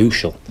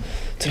crucial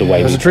to the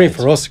way. It was a dream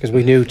for us because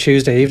we knew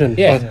Tuesday evening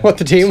what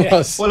the team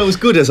was. Well, it was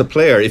good as a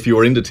player if you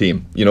were in the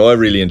team. You know, I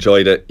really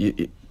enjoyed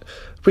it.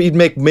 But you'd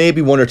make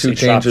maybe one or two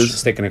changes.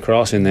 Sticking a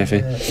cross in there.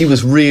 He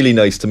was really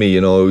nice to me.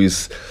 You know,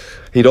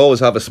 he'd always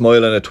have a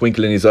smile and a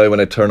twinkle in his eye when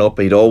I'd turn up.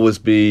 He'd always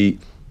be,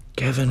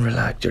 Kevin,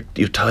 relax.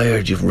 You're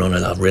tired. You've run a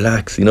lot.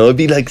 Relax. You know, it'd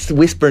be like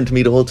whispering to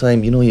me the whole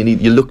time. You know,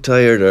 you look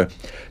tired, or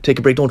take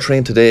a break. Don't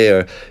train today,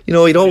 or you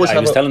know, he'd always. I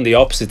was telling the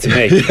opposite to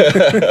me.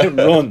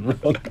 Run.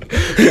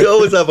 He'd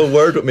always have a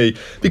word with me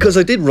because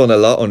I did run a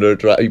lot under.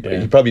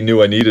 He probably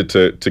knew I needed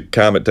to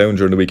calm it down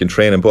during the week in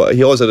training, but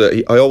he always had.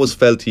 I always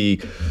felt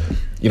he,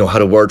 you know,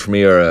 had a word for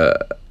me or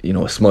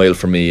a smile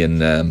for me,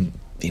 and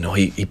you know,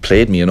 he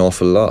played me an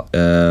awful lot.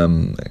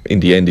 In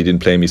the end, he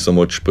didn't play me so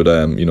much, but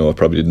you know, I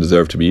probably didn't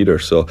deserve to be either.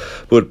 So,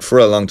 but for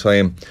a long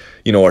time,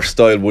 you know, our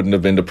style wouldn't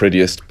have been the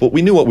prettiest, but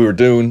we knew what we were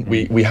doing.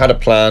 We had a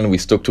plan. We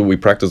stuck to it. We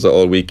practiced it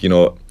all week. You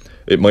know,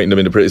 it mightn't have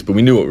been the prettiest, but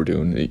we knew what we were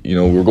doing. You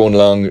know, we were going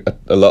along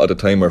a lot of the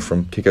time, or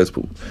from kickouts,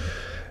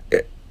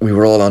 but we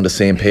were all on the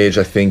same page,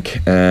 I think.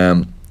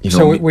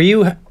 So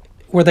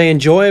were they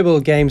enjoyable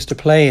games to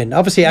play in?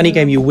 Obviously, any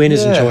game you win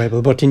is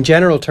enjoyable, but in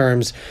general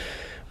terms,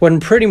 when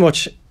pretty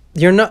much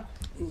you're not.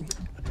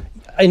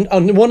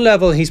 On one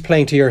level, he's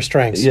playing to your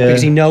strengths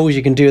because he knows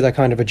you can do that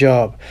kind of a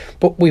job.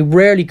 But we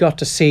rarely got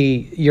to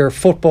see your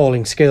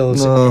footballing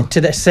skills to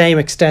the same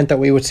extent that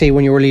we would see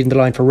when you were leading the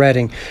line for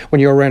Reading,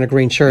 when you were wearing a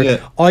green shirt.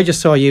 Yeah. I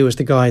just saw you as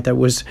the guy that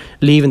was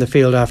leaving the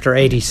field after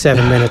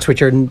 87 minutes with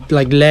your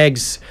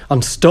legs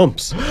on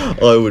stumps.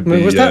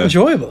 Was that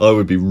enjoyable? I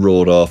would be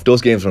rolled off.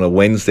 Those games were on a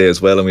Wednesday as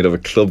well, and we'd have a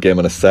club game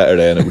on a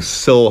Saturday, and it was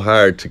so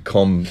hard to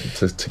come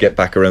to get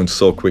back around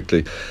so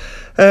quickly.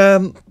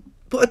 But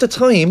at the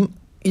time,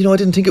 I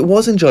didn't think it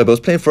was enjoyable. I was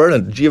playing for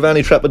Ireland.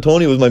 Giovanni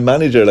Trapattoni was my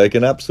manager, like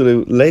an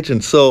absolute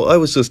legend. So I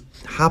was just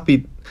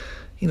happy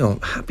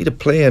to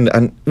play,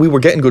 and we were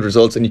getting good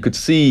results, and you could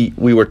see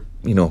we were,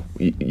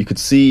 you could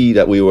see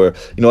that we were,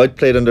 I'd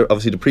played under,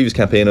 obviously, the previous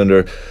campaign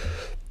under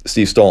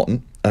Steve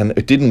Staunton, and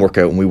it didn't work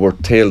out, and we were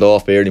tailed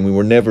off early, and we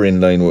were never in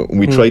line.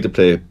 We tried to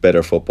play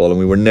better football, and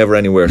we were never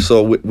anywhere.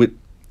 So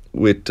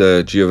with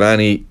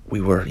Giovanni,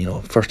 we were,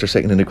 first or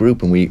second in the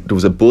group, and there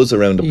was a buzz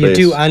around the place.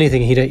 You'd do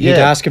anything he'd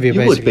ask of you,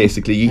 basically. Would,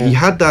 basically. He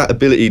had that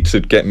ability to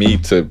get me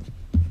to,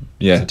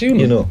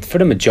 For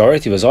the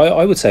majority of us,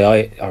 I would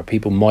say or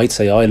people might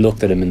say, I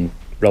looked at him and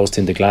rose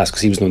tinted glass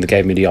because he was the one that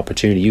gave me the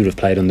opportunity. You'd have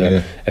played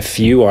under a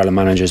few Ireland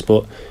managers,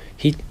 but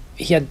he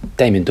had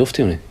Damien Duff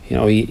doing it.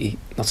 He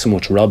not so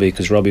much Robbie,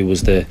 because Robbie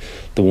was the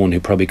one who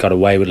probably got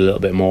away with a little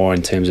bit more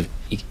in terms of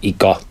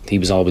he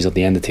was always at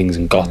the end of things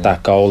and got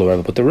that goal or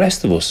whatever. But the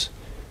rest of us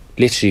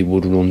literally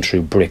would run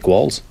through brick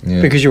walls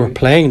because you were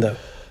playing though.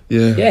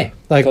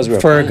 Like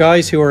for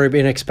guys who are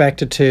being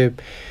expected to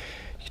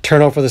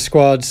turn up for the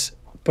squads,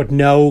 but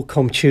no,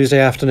 come Tuesday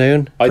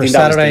afternoon or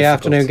Saturday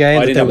afternoon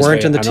game that they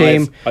weren't in the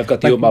team. I've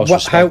got the utmost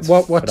respect.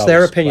 What's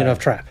their opinion of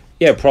Trap?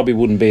 Yeah, probably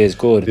wouldn't be as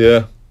good.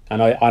 Yeah.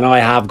 And I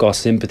have got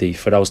sympathy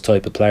for those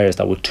type of players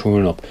that would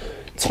turn up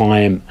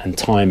time and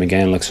time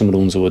again. Like some of the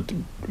ones that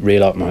would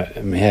reel out my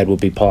head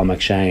would be Paul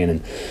McShane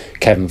and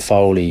Kevin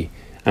Foley,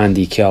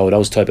 Andy Keogh,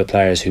 those type of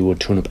players who would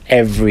turn up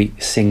every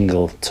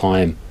single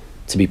time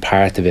to be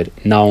part of it,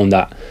 knowing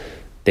that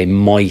they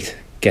might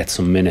get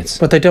some minutes.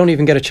 But they don't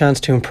even get a chance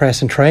to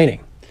impress in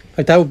training.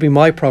 Like that would be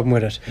my problem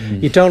with it.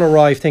 You don't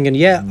arrive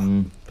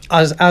thinking,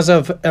 as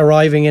of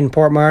arriving in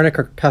Portmarnock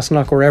or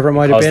Castleknock or wherever it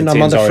might have been,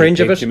 I'm on the fringe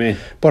of it.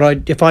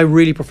 But if I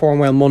really perform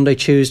well Monday,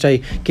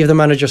 Tuesday, give the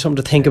manager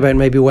something to think about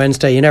maybe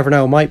Wednesday, you never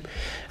know, might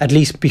at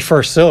least be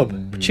first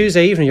sub. But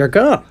Tuesday evening, you're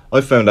gone.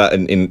 I found that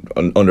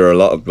under a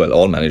lot of,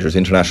 all managers,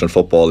 international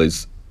football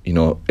is,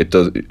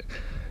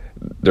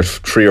 there's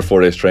 3 or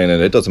 4 days training.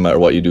 It doesn't matter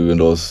what you do in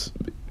those,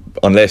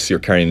 unless you're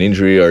carrying an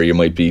injury or you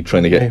might be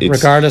trying to get...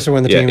 regardless of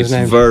when the team is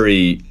named.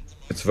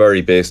 It's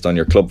very based on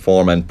your club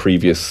form and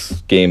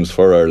previous games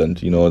for Ireland.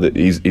 That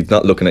he's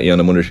not looking at you on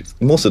a Monday.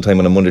 Most of the time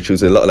on a Monday,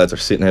 Tuesday, a lot of lads are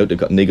sitting out. They've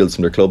got niggles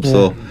from their clubs,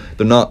 so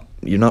they're not.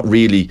 You're not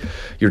really.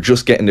 You're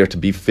just getting there to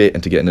be fit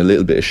and to get in a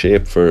little bit of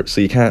shape for.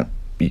 So you can't.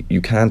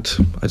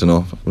 I don't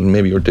know.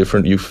 Maybe you're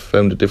different. You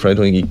found it different.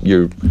 I don't think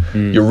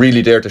you're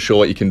really there to show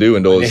what you can do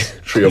in those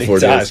 3 or 4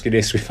 days. To ask you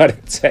this, we've had a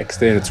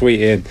text in, a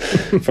tweet in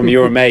from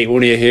your mate,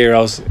 one of your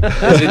heroes.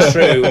 Is it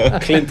true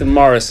Clinton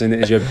Morrison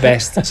is your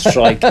best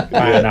strike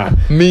partner?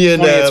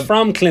 It's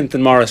from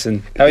Clinton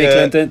Morrison. How are you,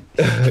 Clinton?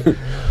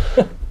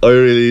 I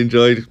really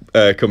enjoyed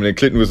coming in.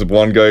 Clinton was the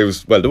one guy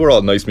they were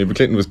all nice to me, but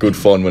Clinton was good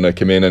fun when I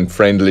came in and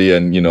friendly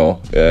and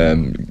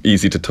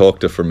easy to talk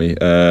to for me.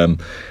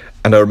 And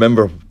I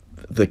remember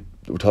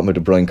we're talking about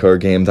the Brian Kerr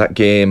game. That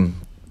game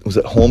was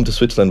at home to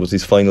Switzerland, was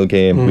his final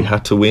game. We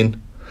had to win,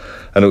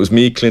 and it was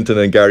me, Clinton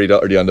and Gary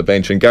Doherty on the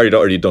bench, and Gary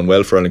Doherty had done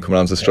well for Ireland coming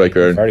on as a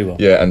striker, very well.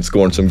 and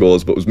scoring some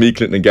goals, but it was me,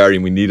 Clinton and Gary,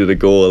 and we needed a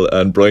goal,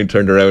 and Brian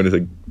turned around and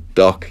said,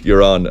 Doc,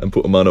 you're on, and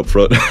put him on up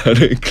front.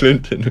 And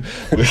Clinton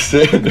was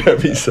sitting there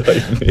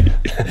beside me.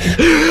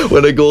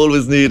 When a goal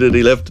was needed,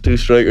 he left the 2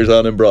 strikers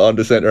on and brought on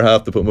the centre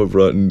half to put him up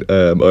front.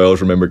 And I always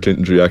remember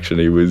Clinton's reaction.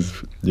 He was,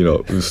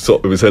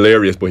 it was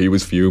hilarious, but he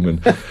was fuming.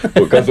 But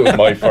because it was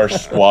my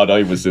first squad,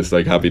 I was just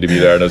like happy to be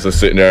there. And I was just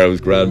sitting there, I was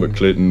grand, but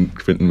Clinton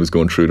was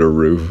going through the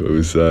roof. It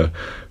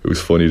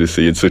was funny to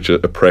see in such a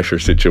pressure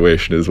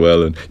situation as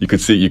well. And you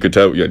could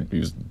tell,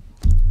 he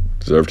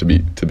deserved to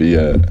be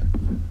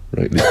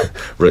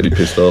rightly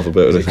pissed off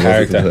about it.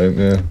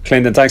 Character.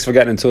 Clinton, thanks for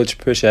getting in touch.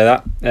 Appreciate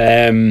that.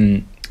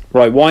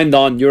 Right, wind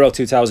on. Euro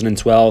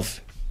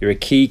 2012. You're a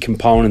key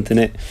component in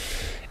it.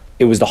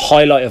 It was the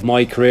highlight of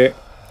my career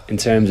in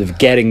terms of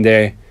getting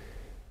there.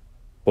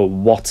 But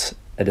what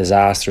a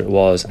disaster it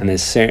was, and it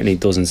certainly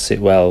doesn't sit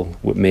well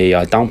with me.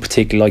 I don't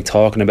particularly like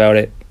talking about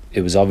it.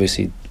 It was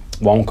obviously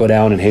won't go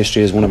down in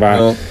history as one of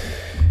our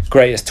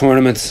greatest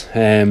tournaments.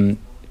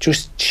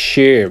 Just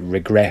sheer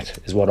regret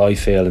is what I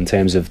feel in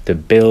terms of the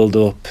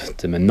build-up,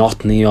 the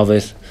monotony of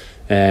it.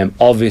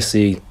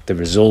 Obviously, the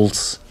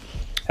results.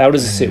 How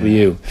does it sit with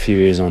you a few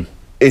years on?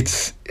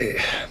 It's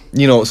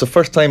the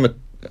first time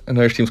an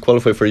Irish team's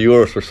qualified for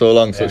Euros for so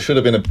long, so it should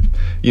have been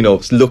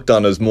it's looked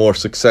on as more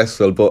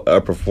successful, but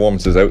our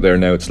performances out there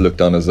now, it's looked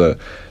on as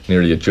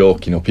nearly a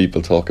joke.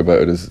 People talk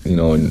about it as,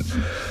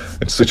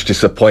 It's such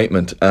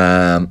disappointment.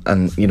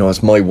 And you know,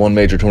 it's my one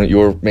major tournament,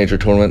 your major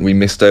tournament. We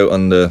missed out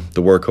on the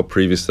World Cup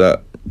previous to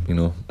that. You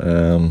know,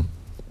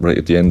 right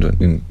at the end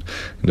in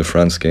the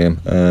France game.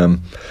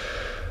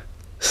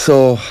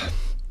 So,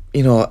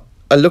 you know,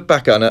 I look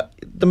back on it,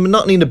 the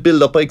monotony and the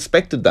build-up, I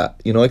expected that.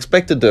 You know, I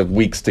expected the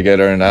weeks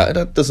together, and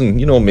that doesn't,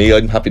 you know me,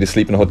 I'm happy to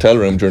sleep in a hotel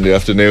room during the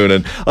afternoon,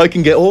 and I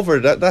can get over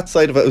that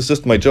side of it. It was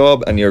just my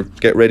job, and you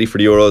get ready for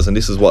the Euros, and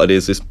this is what it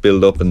is, this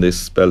build-up and this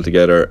spell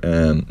together.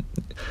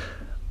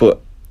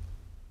 But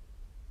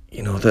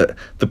you know,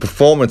 the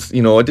performance,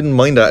 you know, I didn't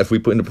mind that if we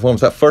put in the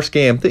performance. That first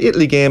game, the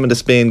Italy game and the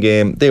Spain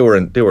game, they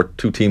were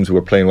two teams who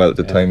were playing well at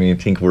the time, and you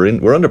think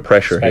we're under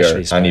pressure especially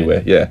here Spain.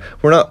 Anyway. Yeah,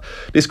 we're not.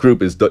 This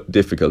group is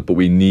difficult, but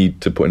we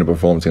need to put in a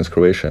performance against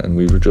Croatia, and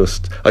we were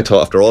just. I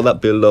thought after all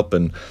that build up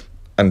and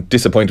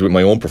disappointed with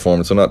my own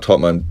performance. I'm not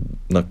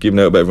giving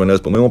out about everyone else,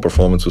 but my own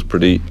performance was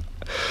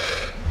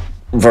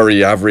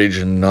very average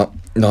and not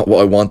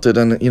what I wanted.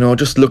 And you know,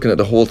 just looking at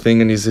the whole thing,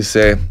 and as they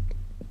say,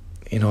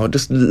 you know,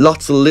 just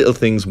lots of little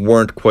things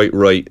weren't quite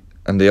right,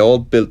 and they all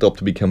built up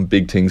to become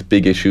big things,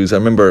 big issues. I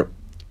remember,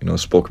 you know,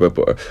 spoke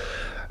about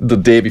the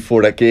day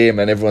before that game,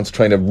 and everyone's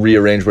trying to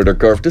rearrange where their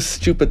girlfriend. Just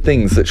stupid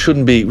things that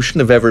we shouldn't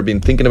have ever been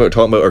thinking about,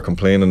 talking about, or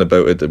complaining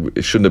about it.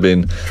 It shouldn't have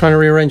been trying to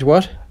rearrange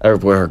what?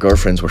 Where our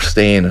girlfriends were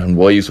staying and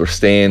wives were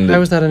staying. How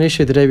was that an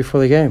issue the day before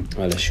the game?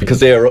 Well,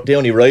 because they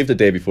only arrived the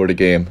day before the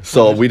game,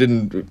 so we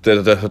didn't.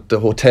 The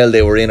hotel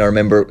they were in, I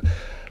remember,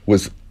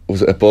 was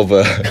above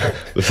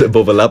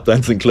a lap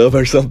dancing club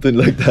or something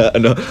like that,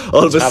 and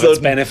all of a sudden, its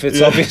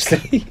benefits,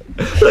 obviously.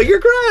 Like, you're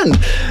grand.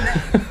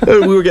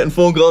 We were getting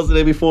phone calls the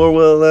day before.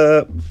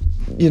 Well,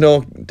 you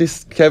know,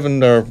 this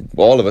Kevin, or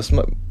all of us,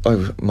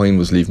 mine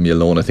was leaving me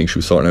alone. I think she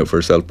was sorting out for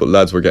herself, but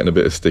lads were getting a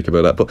bit of stick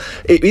about that. But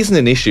it isn't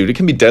an issue. It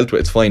can be dealt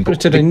with. It's fine. But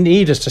it's a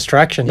needless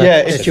distraction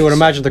that you would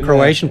imagine the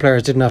Croatian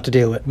players didn't have to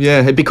deal with.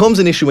 Yeah, it becomes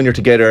an issue when you're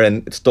together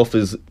and stuff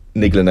is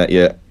niggling at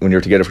you when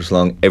you're together for so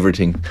long.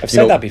 Everything. I've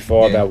said that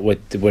before about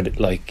with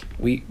like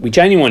we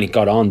genuinely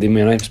got on, didn't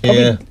we? And it's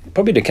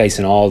probably the case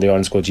in all the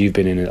Ireland squads you've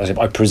been in,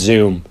 I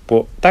presume.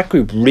 But that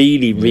group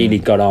really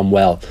got on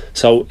well.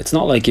 So it's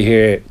not like you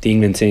hear the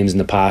England teams in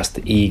the past,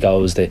 the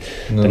egos, the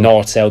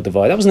north-south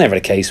divide. That was never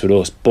the case with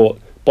us. But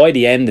by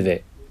the end of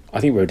it, I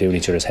think we were doing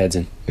each other's heads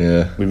in.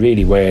 Yeah. We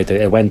really were.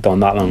 It went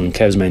on that long, and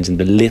Kev's mentioned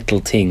the little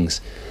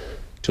things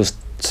just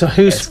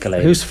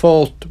escalated. Whose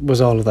fault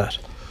was all of that?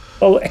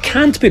 Well, it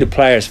can't be the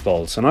players'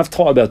 faults. And I've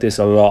thought about this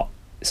a lot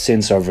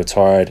since I've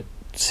retired,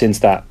 since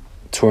that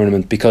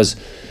tournament, because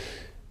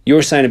you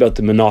were saying about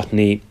the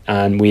monotony,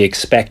 and we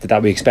expected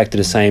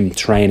the same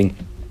training.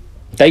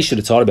 They should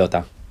have thought about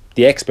that.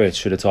 The experts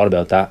should have thought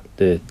about that.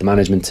 The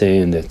management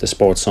team, the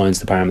sports science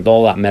department,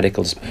 all that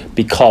medicals,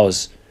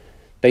 because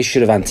they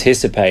should have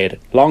anticipated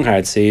long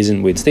hard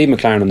season. We had Steve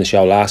McLaren on the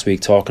show last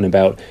week talking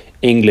about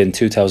England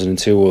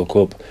 2002 World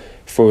Cup,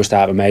 first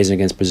half amazing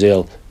against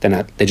Brazil,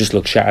 then they just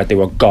looked shattered. They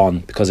were gone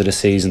because of the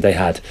season they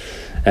had.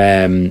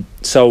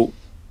 So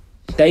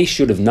they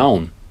should have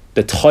known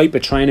the type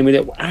of training we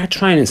did. Our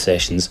training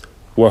sessions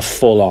were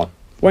full on,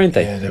 weren't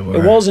they? Yeah, they were.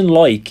 It wasn't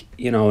like,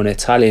 you know, an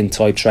Italian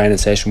type training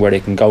session where they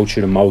can go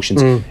through the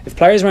motions. If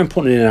players weren't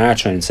putting it in our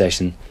training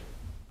session,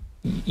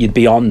 you'd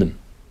be on them,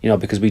 you know,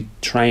 because we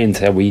trained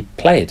how we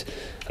played,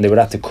 and they would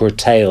have to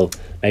curtail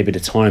maybe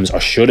the times, or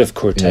should have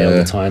curtailed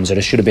the times, or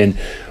there should have been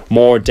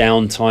more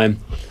downtime.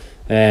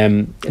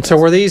 So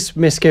were these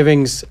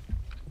misgivings,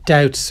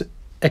 doubts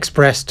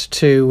expressed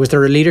to, was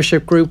there a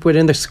leadership group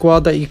within the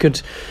squad that you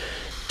could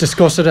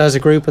discuss it as a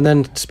group and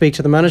then speak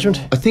to the management?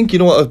 I think, you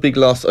know what, a big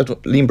loss,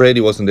 Liam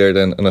Brady wasn't there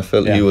then, and I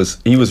felt he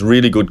was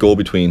really good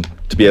go-between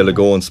to be able to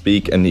go and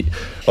speak, and he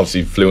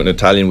obviously fluent in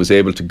Italian, was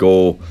able to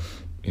go.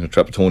 You know,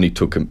 Trapattoni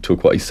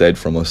took what he said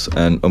from us,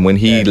 and when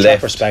he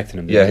left, respected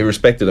him. He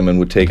respected him and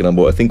would take it on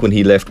board. I think when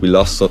he left, we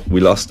lost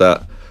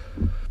that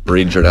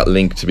bridge or that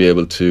link to be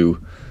able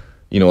to,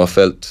 you know,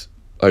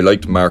 I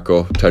liked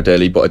Marco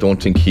Tardelli, but I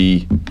don't think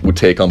he would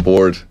take on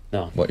board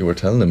what you were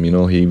telling him. You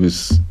know, he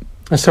was.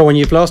 And so when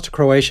you've lost to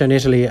Croatia and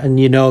Italy, and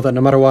you know that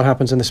no matter what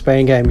happens in the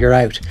Spain game, you're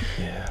out.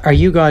 Are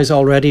you guys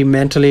already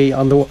mentally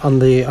on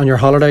your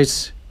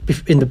holidays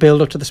in the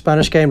build up to the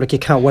Spanish game? Like, you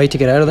can't wait to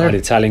get out of there? The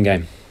Italian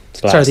game.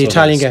 Sorry, the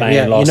Italian game.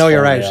 Spain, you know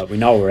you're out. We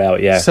know we're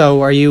out. Yeah.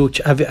 So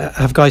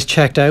have guys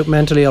checked out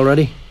mentally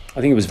already? I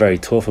think it was very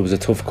tough. It was a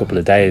tough couple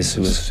of days.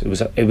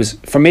 It was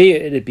for me.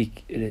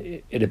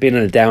 It'd been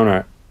a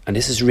downer, and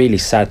this is really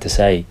sad to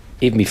say.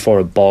 Even before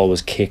a ball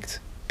was kicked,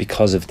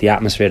 because of the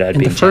atmosphere that had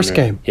been in the first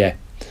game. Yeah,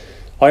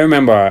 I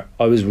remember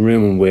I was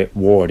rooming with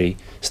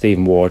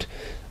Stephen Ward,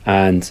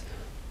 and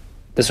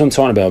there's what I'm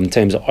talking about in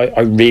terms of,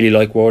 I really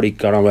like Wardy.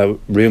 Got on well,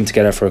 roomed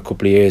together for a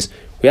couple of years.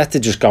 We had to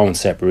just go in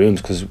separate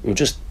rooms because we were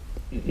just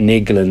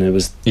niggling.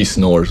 He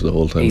snores the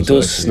whole time. He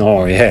does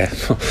snore, yeah.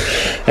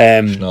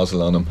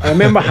 Schnozzle on him. I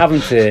remember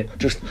having to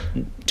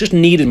just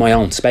needed my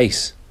own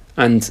space,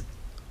 and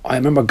I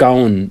remember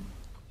going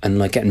and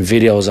like getting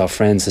videos of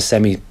friends to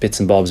send me bits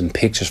and bobs and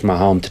pictures from my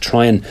home to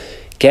try and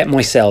get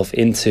myself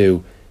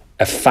into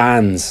a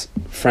fan's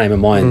frame of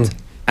mind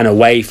and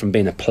away from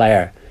being a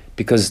player,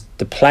 because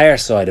the player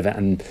side of it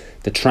and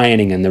the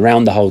training and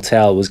around the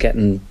hotel was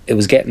getting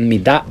me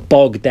that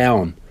bogged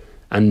down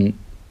and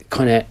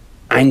kind of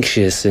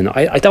anxious, and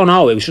I don't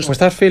know, it was just... Was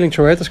that feeling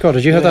throughout the squad?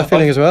 Did you have that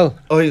feeling as well?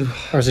 Or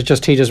is it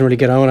just he doesn't really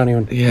get on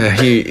anyone? Yeah,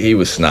 he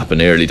was snapping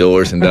early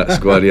doors in that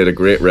squad. He had a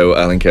great row with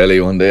Alan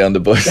Kelly one day on the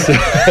bus.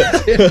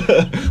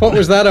 What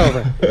was that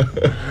over?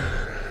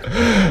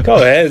 Go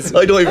ahead.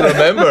 I don't even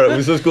remember. It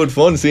was just good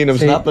fun seeing him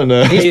snapping.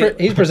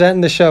 He's presenting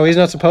the show. He's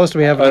not supposed to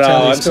be having to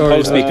tell these stories.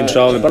 I'm supposed to be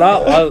controlling, but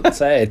I'll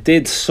say it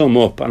did sum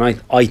up, and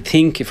I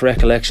think, if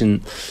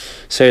recollection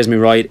serves me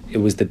right, it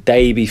was the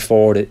day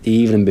before, the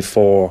evening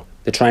before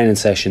the training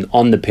session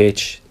on the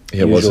pitch.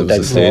 Yeah, it was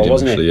the stadium,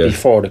 wasn't actually, it? yeah.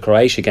 Before the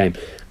Croatia game.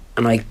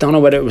 And I don't know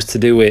whether it was to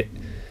do with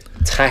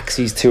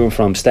taxis to and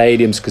from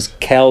stadiums, because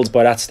Kells,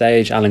 by that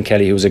stage, Alan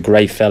Kelly, who was a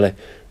great fella,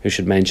 who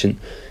should mention,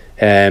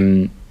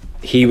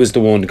 he was the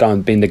one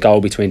being the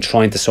go-between,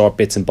 trying to sort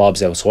bits and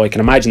bobs out. So I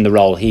can imagine the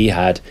role he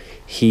had.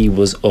 He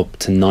was up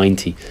to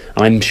 90.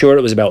 And I'm sure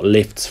it was about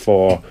lifts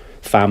for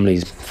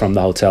families from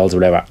the hotels or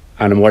whatever.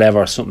 And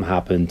whatever, something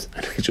happened,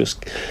 and it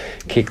just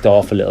kicked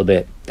off a little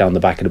bit down the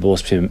back of the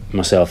bus between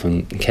myself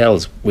and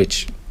Kells,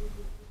 which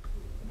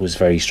was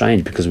very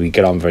strange, because we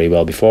get on very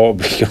well before,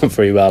 we get on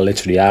very well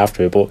literally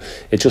after it, but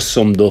it just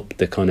summed up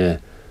the kind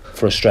of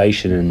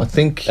frustration and I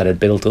think that had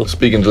built up.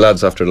 Speaking to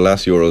lads after the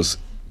last Euros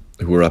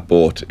who were at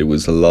both, it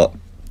was a lot,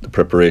 the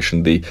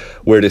preparation,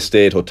 where they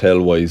stayed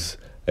hotel wise,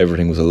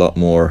 everything was a lot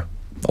more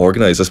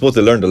organised. I suppose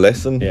they learned a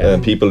lesson.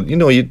 People,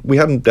 they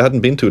hadn't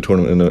been to a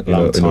tournament in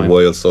a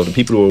while, so the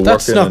people who were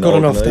that's working not good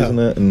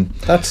enough.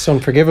 That's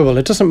unforgivable.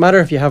 It doesn't matter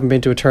if you haven't been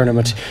to a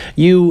tournament.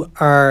 You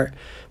are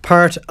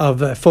part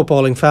of a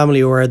footballing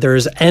family where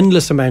there's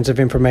endless amounts of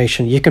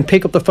information. You can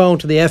pick up the phone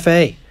to the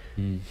FA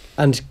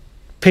and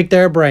pick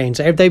their brains.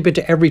 They've been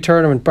to every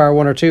tournament bar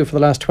one or two for the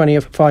last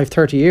 25,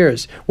 30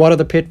 years. What are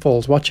the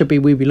pitfalls? What should we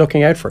be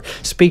looking out for?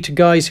 Speak to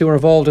guys who are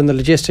involved in the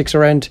logistics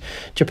around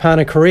Japan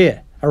and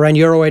Korea, around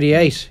Euro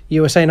 88,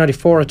 USA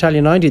 94,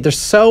 Italia 90. There's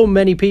so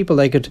many people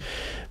they could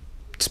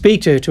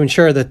speak to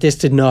ensure that this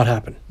did not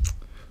happen.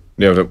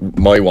 Yeah,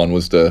 my one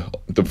was the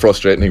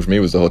frustrating thing for me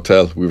was the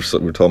hotel. We were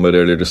talking about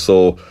earlier.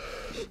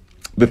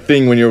 The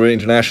thing when you're with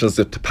internationals,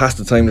 that to pass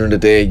the time during the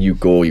day, you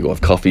go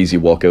have coffees,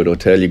 you walk out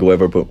hotel, you go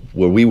ever. But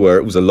where we were,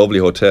 it was a lovely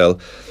hotel.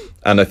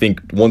 And I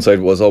think one side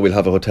was, we'll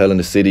have a hotel in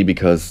the city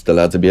because the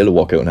lads would be able to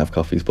walk out and have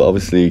coffees. But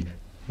obviously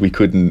we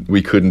couldn't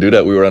do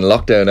that. We were on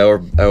lockdown.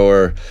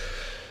 Our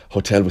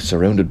hotel was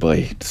surrounded by,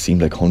 it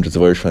seemed like hundreds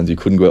of Irish fans. You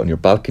couldn't go out on your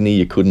balcony,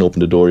 you couldn't open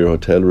the door of your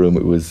hotel room.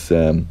 It was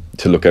to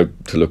look out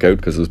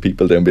because there was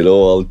people down below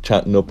all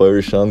chanting up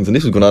Irish songs, and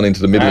this was going on into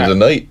the middle of the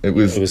night. It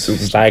was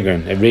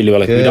staggering. It really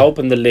was. We'd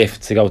open the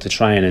lift to go to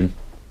training,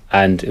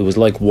 and it was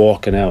like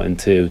walking out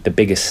into the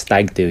biggest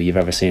stag do you've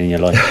ever seen in your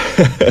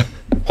life.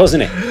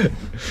 Wasn't it?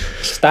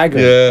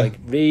 Staggering. Like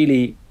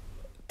really,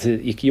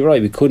 you're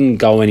right, we couldn't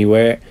go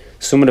anywhere.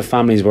 Some of the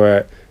families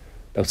were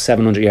about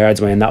 700 yards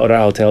away in that other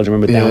hotel. Do you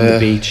remember down the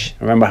beach?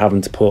 I remember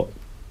having to put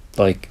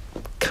like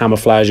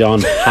camouflage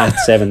on,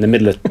 hats, in the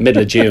middle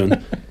of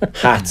June,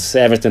 hats,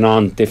 everything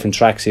on, different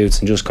tracksuits,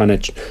 and just kind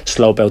of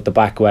slope out the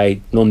back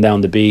way, run down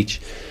the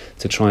beach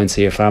to try and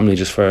see your family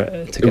just to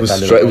get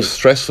that. It was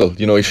stressful.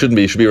 You shouldn't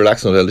be. You should be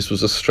relaxed in the hotel. This was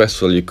just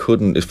stressful. It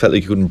felt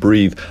like you couldn't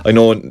breathe. I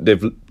know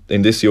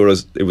in this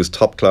Euros it was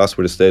top class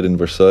where they stayed in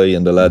Versailles,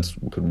 and the lads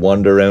could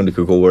wander around, they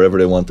could go wherever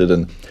they wanted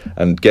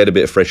and get a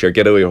bit of fresh air,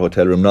 get out of your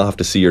hotel room, not have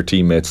to see your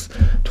teammates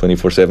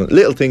 24/7.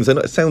 Little things. I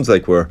know it sounds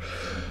like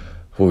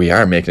we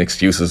are making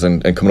excuses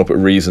and coming up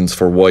with reasons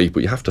for why,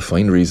 but you have to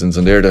find reasons,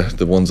 and they're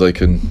the ones I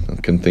can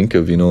think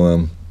of.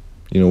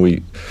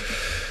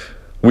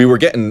 We were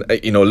getting,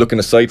 looking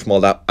aside from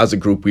all that, as a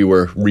group, we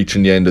were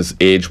reaching the end as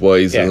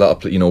age-wise. A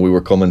lot of, we were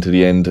coming to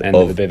the end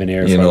of a bit of an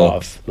era for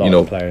a lot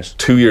of players.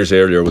 2 years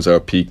earlier was our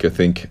peak, I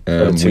think.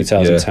 The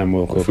 2010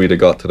 World Cup. If we'd have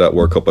got to that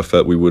World Cup, I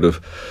felt we would have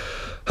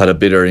had a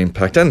bigger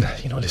impact. And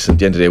listen, at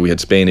the end of the day, we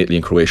had Spain, Italy,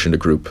 and Croatia in the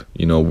group.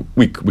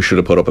 We should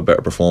have put up a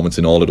better performance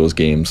in all of those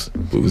games.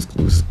 It was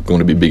going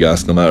to be big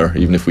ask, no matter,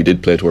 even if we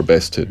did play to our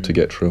best to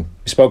get through.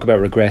 We spoke about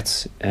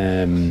regrets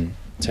in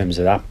terms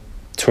of that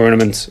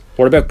tournament.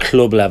 What about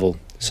club level?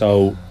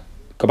 So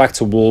go back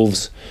to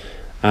Wolves,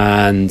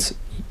 and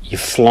you're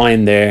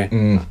flying there,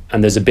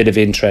 and there's a bit of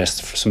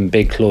interest for some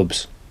big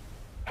clubs.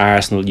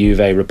 Arsenal,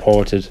 Juve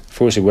reported.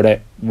 Firstly,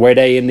 were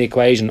they in the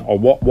equation, or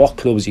what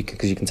clubs?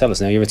 Because you can tell us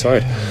now you're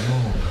retired.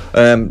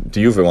 The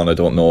Juve one, I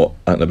don't know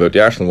anything about.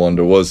 The Arsenal one,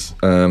 there was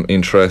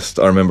interest.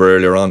 I remember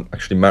earlier on,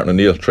 actually, Martin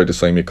O'Neill tried to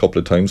sign me a couple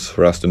of times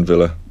for Aston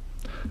Villa.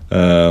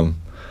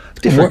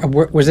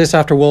 Was this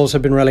after Wolves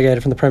had been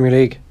relegated from the Premier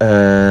League?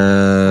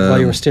 While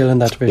you were still in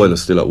that division? While I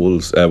was still at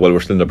Wolves. While we were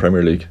still in the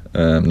Premier League.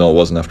 No, it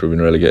wasn't after we'd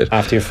been relegated.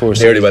 After your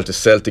first nearly went to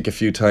Celtic a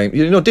few times.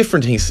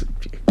 Different things.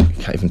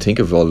 You can't even think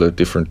of all the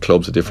different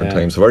clubs at different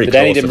times. Very but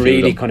close. But any of them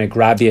really kind of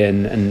grab you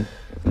and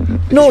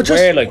no,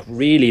 just were like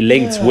really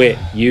linked with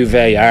Juve,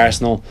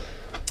 Arsenal.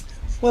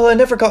 Well, I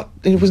never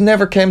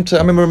came to.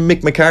 I remember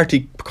Mick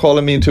McCarthy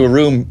calling me into a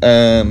room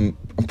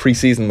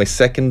my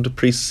second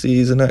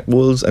pre-season at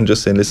Wolves, and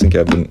just saying, listen,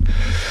 Kevin,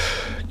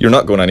 you're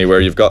not going anywhere.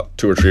 You've got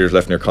 2 or 3 years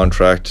left in your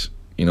contract.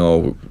 You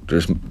know,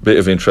 there's a bit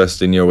of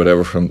interest in you or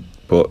whatever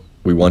but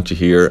we want you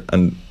here,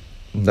 and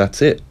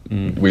that's it.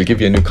 We'll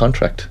give you a new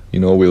contract. You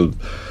know,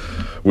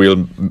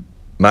 we'll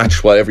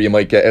match whatever you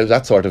might get.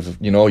 That sort of,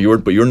 you know,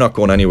 you're not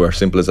going anywhere.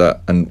 Simple as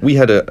that. And we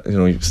had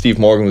Steve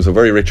Morgan was a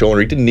very rich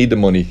owner. He didn't need the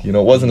money. You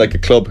know, it wasn't like the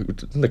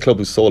club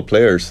who sold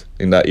players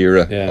in that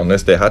era,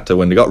 unless they had to.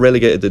 When they got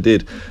relegated, they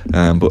did.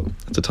 But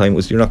at the time, it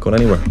was, you're not going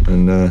anywhere.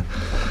 And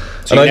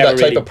so I'm that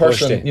type of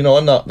person. You know,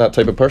 I'm not that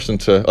type of person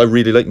I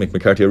really like Mick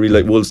McCarthy. I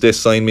really like Wolves. They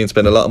signed me and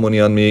spent a lot of money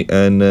on me,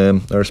 and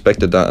I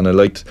respected that, and I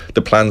liked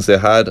the plans they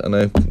had, and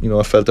I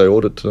felt I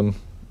owed it to them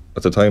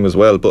at the time as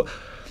well. But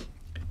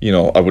you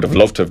know, I would have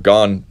loved to have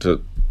gone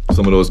to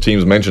some of those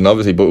teams mentioned,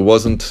 obviously, but it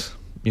wasn't.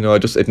 You know,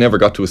 it never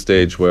got to a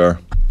stage where,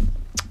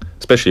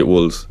 especially at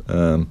Wolves.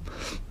 I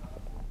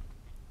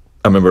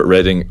remember at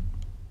Reading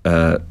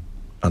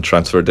on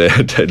transfer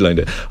deadline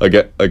day, I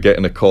get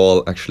in a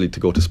call actually to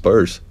go to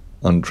Spurs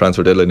on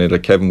transfer deadline. They're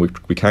like, Kevin,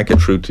 we can't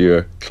get through to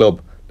your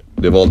club.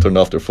 They've all turned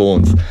off their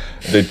phones.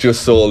 They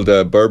just sold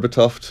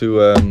Berbatov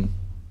to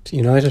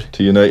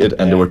United,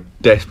 and they were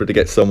desperate to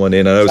get someone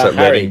in. And I was at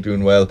Reading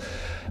doing well.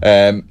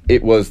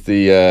 It was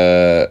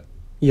the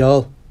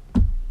Yall.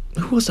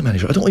 Who was the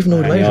manager? I don't even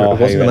know the manager. It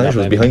wasn't the manager.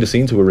 It was behind the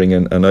scenes who were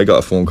ringing, and I got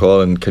a phone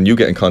call. And can you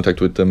get in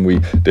contact with them? We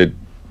did,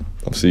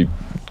 obviously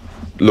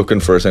looking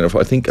for a centre.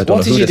 I don't know.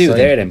 What did you do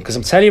there then? Because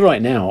I'm telling you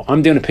right now,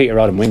 I'm doing a Peter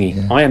Rodham wingy.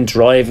 Yeah. I am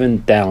driving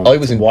down. I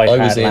was in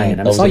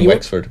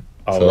Wexford.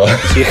 Oh,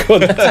 so you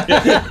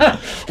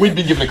couldn't. We'd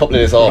been given a couple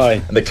of days off,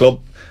 and the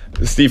club.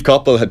 Steve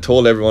Coppell had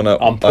told everyone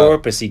on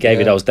purpose. He gave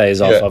you those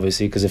days off,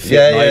 obviously, because it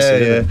fit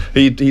nice.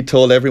 He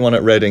told everyone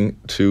at Reading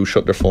to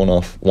shut their phone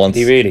off. Once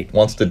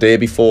the day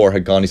before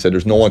had gone, he said,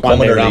 "There's no one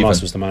coming or leaving."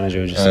 Ramos was the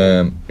manager.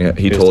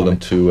 He told them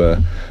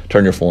to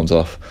turn your phones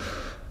off.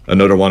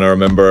 Another one I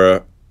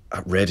remember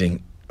at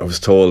Reading, I was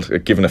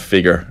told, given a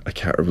figure,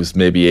 it was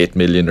maybe 8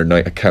 million or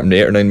 9. I can't remember,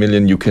 8 or 9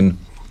 million. You can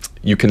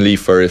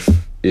leave for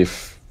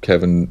if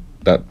Kevin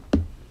that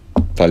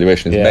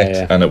valuation is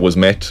met, and it was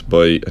met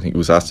by, I think it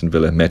was Aston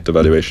Villa, met the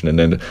valuation, and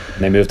then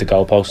they moved the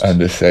goalposts, and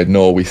they said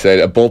no, we said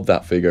above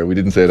that figure, we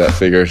didn't say that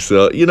figure.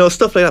 So you know,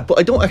 stuff like that. But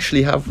I don't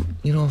actually have,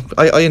 you know,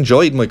 I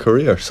enjoyed my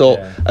career, so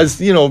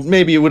as you know,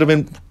 maybe it would have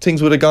been,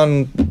 things would have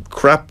gone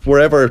crap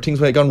wherever, things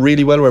might have gone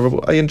really well wherever,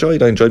 but I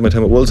enjoyed my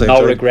time at Wolves.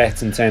 No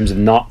regrets in terms of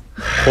not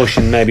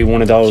pushing maybe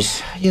one of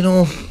those, you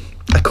know.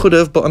 I could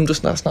have, but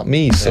that's not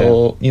me.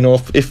 So you know,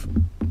 if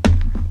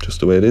just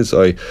the way it is,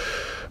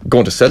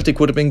 going to Celtic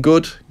would have been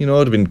good. You know, it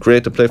would have been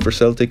great to play for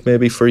Celtic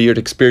maybe for a year to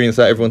experience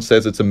that. Everyone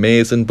says it's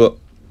amazing, but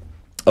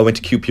I went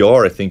to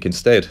QPR, I think,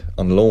 instead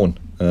on loan.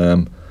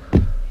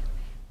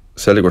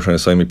 Celtic were trying to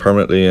sign me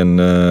permanently, and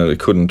they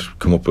couldn't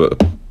come up with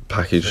a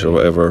package or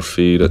whatever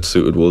fee that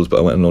suited Wolves, but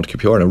I went on loan to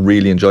QPR, and I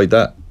really enjoyed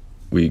that.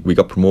 We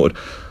got promoted.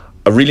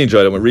 I really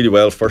enjoyed it. It went really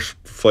well first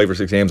 5 or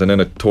 6 games, and then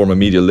I tore my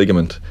medial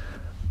ligament.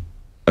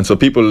 And so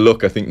people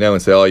look, I think, now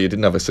and say, "Oh, you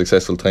didn't have a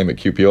successful time at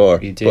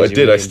QPR." You did, but I did.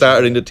 Really I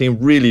started in the team,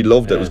 really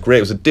loved it. It was great.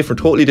 It was a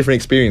totally different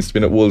experience to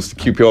being at Wolves.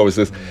 QPR was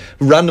this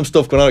random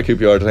stuff going on at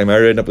QPR at the time. I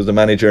ended up as the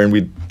manager, and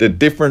we did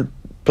different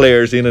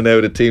players in and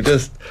out of the team.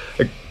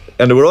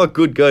 And they were all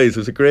good guys. It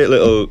was a great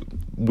little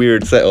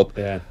weird setup.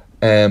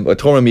 I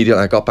tore my medial,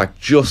 and I got back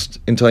just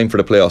in time for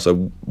the playoffs.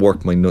 I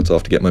worked my nuts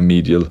off to get my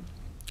medial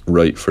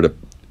right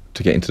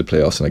to get into the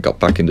playoffs, and I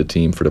got back in the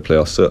team for the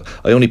playoffs. So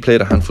I only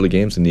played a handful of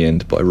games in the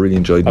end, but I really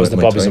enjoyed my time. That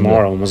was the Bobby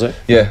Zamora one, was it?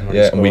 Yeah.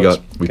 And we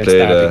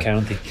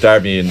played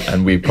Derby,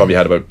 and we probably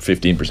had about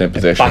 15%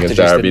 possession against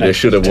Derby. They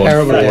should have won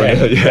 4.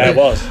 It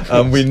was.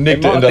 And we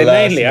nicked it in the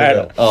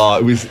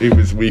last. It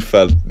was. We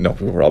felt, no,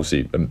 we were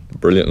obviously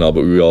brilliant and all,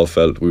 but we all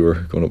felt we were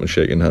going up and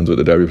shaking hands with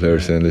the Derby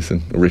players, saying,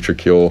 "Listen, Richard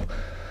Keogh."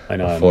 I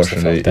know.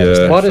 Unfortunately,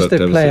 what is the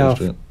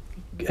playoff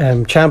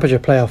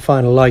championship playoff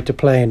final like to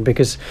play in?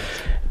 Because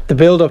the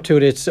build up to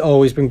it, it's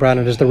always been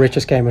branded as the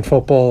richest game in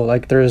football.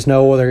 Like, there is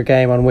no other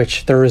game on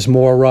which there is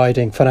more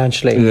riding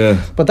financially.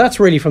 But that's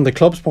really from the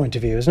club's point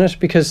of view, isn't it?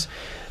 Because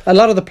a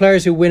lot of the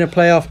players who win a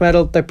playoff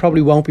medal, they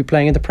probably won't be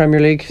playing in the Premier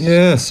League,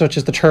 such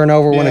as the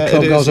turnover when a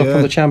club goes up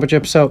from the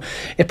championship. So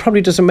it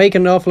probably doesn't make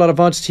an awful lot of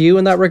odds to you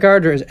in that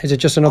regard, or is it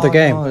just another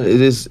game? No, it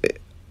is.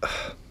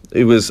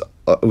 It was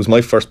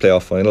my first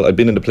playoff final. I'd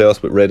been in the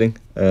playoffs with Reading,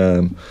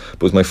 but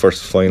it was my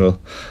first final,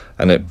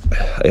 and it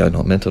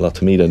meant a lot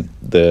to me.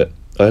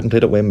 I hadn't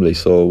played at Wembley,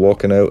 so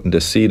walking out and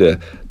to see the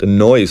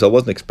noise, I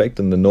wasn't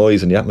expecting the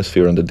noise and the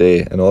atmosphere on the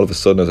day, and all of a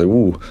sudden I was like,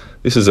 "Ooh,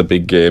 this is a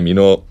big game." You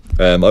know,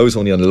 I was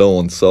only on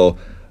loan, so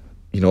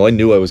you know, I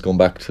knew I was going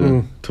back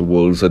to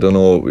Wolves. I don't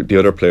know the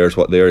other players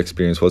what their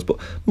experience was, but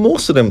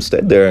most of them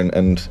stayed there,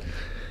 and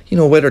you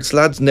know, whether it's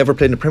lads never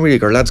played in the Premier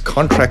League or lads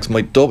contracts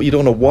might double, you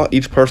don't know what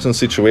each person's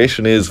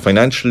situation is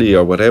financially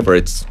or whatever.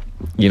 It's,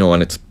 you know,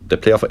 and it's the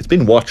playoff. It's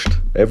been watched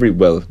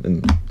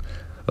in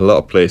a lot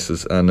of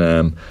places,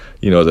 and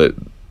you know,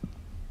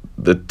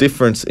 the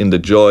difference in the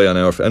joy on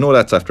our, I know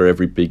that's after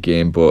every big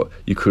game, but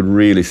you could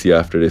really see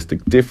after this the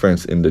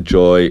difference in the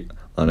joy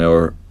on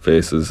our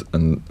faces,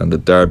 and the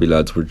Derby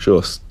lads were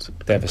just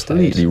Devastated.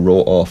 completely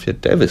wrote off. Yeah,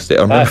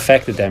 devastated. That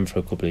affected them for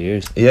a couple of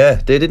years.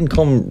 Yeah, they didn't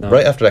come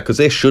right after that because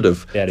they should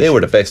have. Yeah, they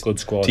were the best good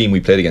squad. team we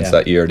played against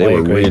that year. They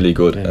were really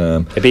good.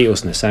 Yeah. They beat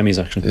us in the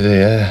semis actually.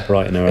 Yeah,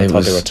 right. And I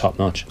thought they were top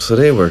notch. So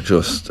they were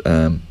just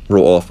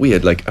wrote off. We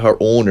had like our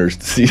owners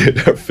to see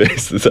their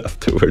faces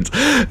afterwards.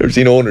 I've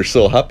seen owners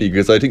so happy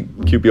because I think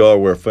QPR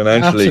were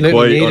financially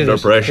Absolutely quite under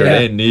pressure. Yeah.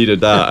 They needed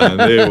that, and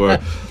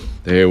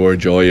they were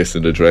joyous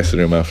in the dressing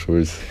room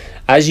afterwards.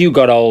 As you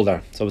got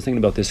older, so I was thinking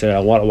about this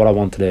earlier, what I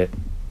wanted to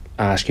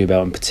ask you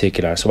about in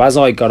particular. So as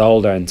I got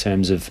older, in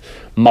terms of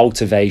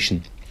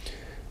motivation,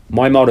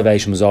 my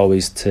motivation was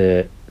always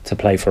to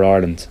play for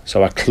Ireland.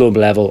 So at club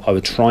level, I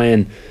would try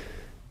and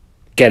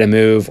get a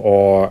move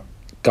or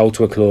go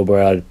to a club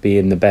where I'd be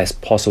in the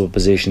best possible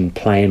position,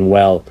 playing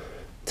well,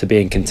 to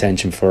be in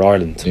contention for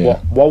Ireland. Yeah.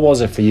 What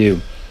was it for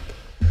you?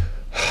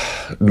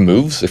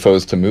 Moves, if I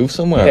was to move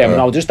somewhere. Yeah,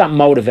 no, just that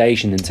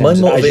motivation in terms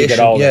of as you get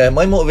older. Yeah,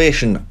 my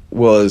motivation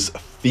was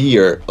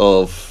fear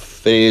of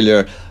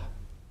failure.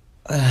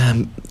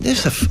 I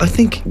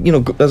think,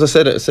 as I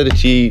said it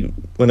to you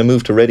when I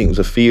moved to Reading, it was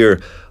a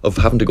fear of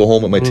having to go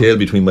home with my tail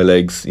between my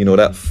legs.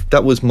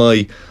 That was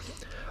my.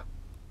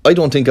 I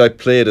don't think I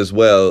played as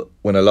well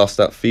when I lost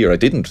that fear. I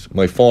didn't.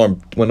 My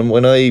form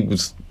when I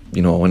was.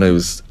 When I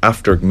was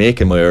after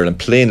making my Ireland,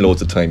 playing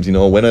loads of times,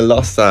 when I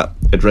lost that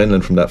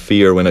adrenaline from that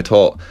fear, when I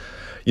thought,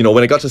 when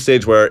I got to the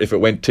stage where if it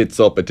went tits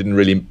up, it didn't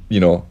really,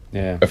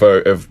 if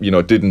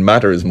it didn't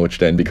matter as much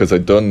then because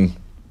I'd done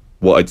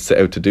what I'd set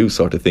out to do,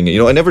 sort of thing.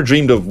 I never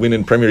dreamed of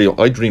winning Premier League.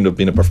 I dreamed of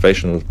being a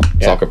professional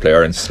soccer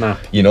player and snap.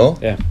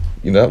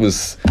 That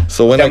was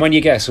so when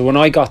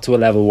I got to a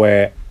level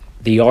where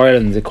the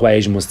Ireland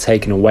equation was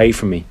taken away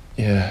from me.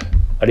 Yeah,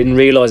 I didn't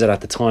realise it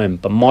at the time,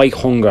 but my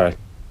hunger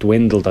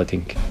dwindled, I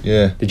think.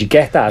 Yeah. Did you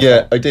get that?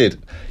 Yeah, I did.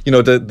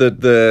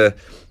 The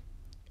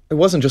it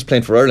wasn't just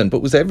playing for Ireland, but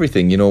it was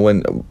everything.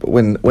 When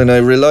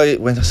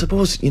I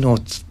suppose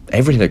it's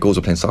everything that goes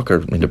with playing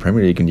soccer in the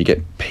Premier League, and you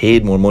get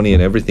paid more money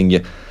and everything.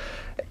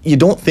 You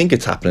don't think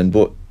it's happening,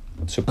 but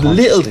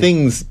little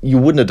things you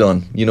wouldn't have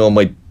done.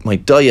 My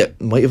diet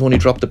might have only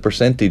dropped a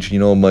percentage.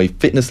 My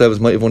fitness levels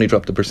might have only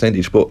dropped a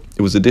percentage, but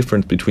it was the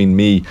difference between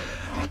me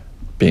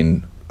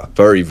being a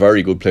very,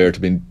 very good player to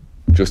being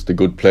just a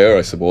good player,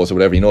 I suppose, or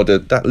whatever.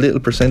 That little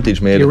percentage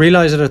made. You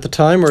realise it at the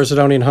time, or is it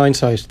only in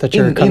hindsight that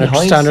your kind of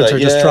standards are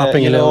just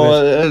dropping a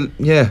little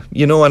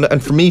bit?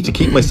 And for me to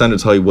keep my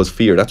standards high was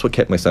fear. That's what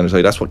kept my standards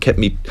high. That's what kept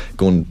me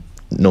going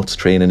nuts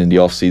training in the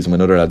off season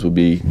when other lads would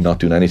be not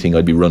doing anything.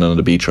 I'd be running on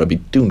the beach, or I'd be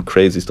doing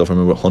crazy stuff. I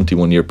remember Hunty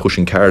one year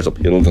pushing cars up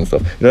hills and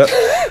stuff.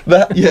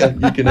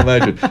 You can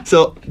imagine.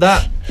 So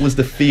that was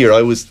the fear.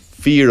 I was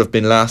fear of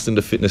being last in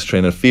the fitness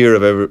training, fear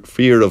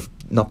of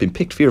not being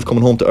picked, fear of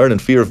coming home to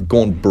Ireland, fear of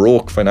going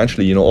broke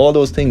financially, all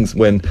those things.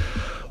 When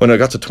I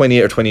got to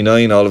 28 or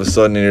 29, all of a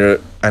sudden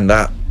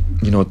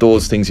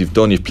those things you've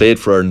done, you've played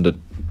for Ireland, that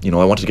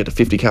I wanted to get to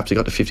 50 caps, I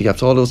got to 50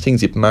 caps, all those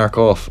things you mark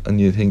off, and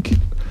you think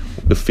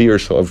the fear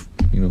sort of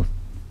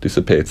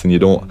dissipates, and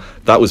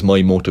that was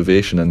my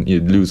motivation, and you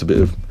lose a bit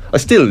of.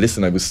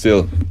 I was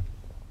still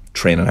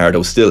training hard, I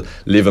was still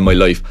living my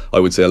life, I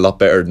would say a lot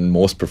better than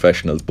most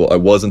professionals, but I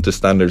wasn't the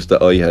standards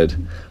that I had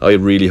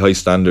really high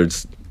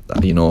standards.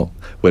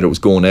 Whether it was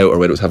going out or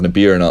whether it was having a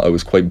beer or not, I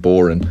was quite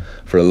boring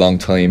for a long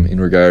time in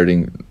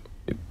regarding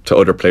to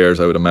other players.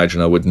 I would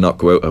imagine I would not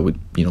go out. I would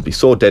be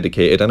so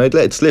dedicated, and I'd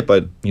let it slip.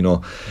 It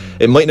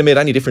mightn't have made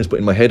any difference, but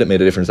in my head it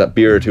made a difference. That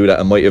beer or two that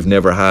I might have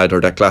never had,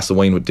 or that glass of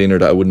wine with dinner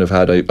that I wouldn't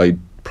have had, I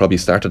probably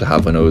started to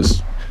have when I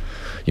was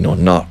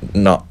not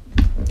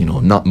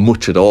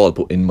much at all,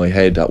 but in my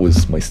head that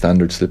was my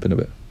standard slipping a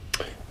bit.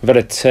 We've got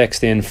a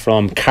text in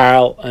from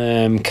Carl.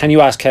 Can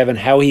you ask Kevin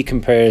how he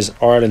compares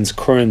Ireland's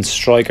current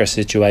striker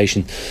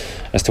situation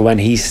as to when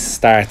he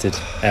started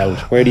out?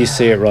 Where do you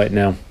see it right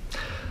now?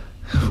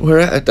 We're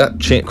at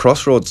that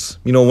crossroads.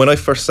 When I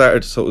first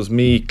started, so it was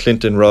me,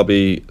 Clinton,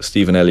 Robbie,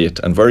 Stephen Elliott,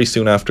 and very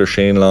soon after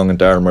Shane Long and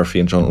Darren Murphy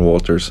and Jonathan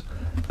Walters,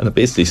 and it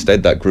basically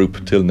stayed that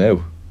group till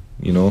now.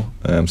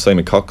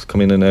 Simon Cox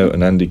come in and out,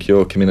 and Andy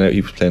Keogh came in and out.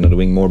 He was playing on the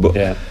wing more, but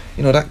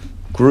that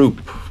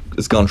group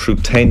has gone through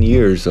 10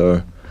 years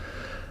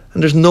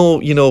and there's no,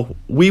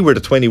 we were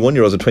the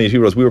 21-year-olds and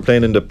 22-year-olds. We were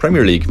playing in the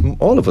Premier League,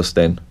 all of us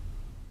then,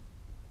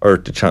 or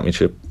the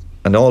Championship,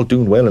 and all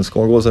doing well and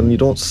scoring goals. And you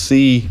don't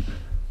see,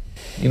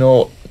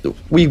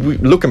 we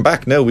looking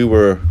back now, we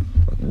were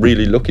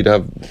really lucky to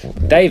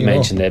have. Dave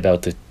mentioned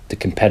about the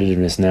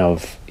competitiveness now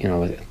of,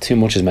 too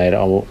much is made.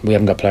 We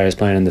haven't got players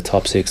playing in the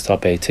top 6,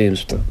 top 8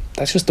 teams.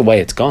 That's just the way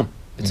it's gone.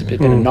 It's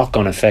been a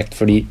knock-on effect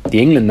for the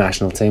England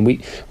national team. We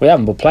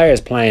haven't, but players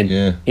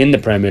playing in the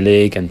Premier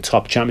League and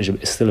top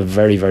Championship is still a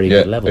very, very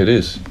good level. It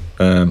is,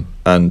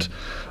 and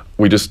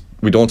we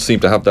don't seem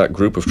to have that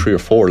group of 3 or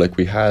 4 like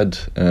we had.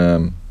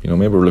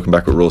 Maybe we're looking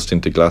back at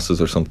rose-tinted glasses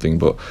or something,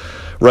 but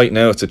right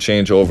now it's a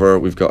changeover.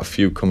 We've got a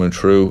few coming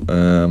through,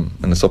 and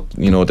it's up.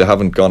 They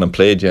haven't gone and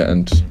played yet,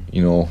 and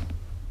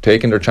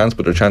taking their chance,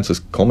 but their chance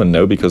is coming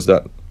now because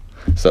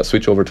it's that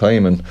switch over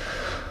time, and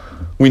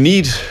we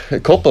need a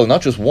couple,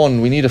 not just one.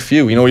 We need a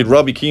few. You know, we'd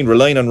Robbie Keane,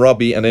 relying on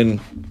Robbie, and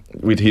then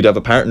he'd have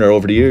a partner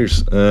over the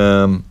years.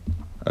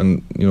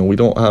 And you know, we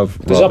don't have.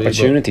 There's Robbie,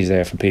 opportunities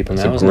there for people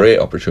now. It's a great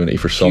opportunity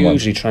for someone.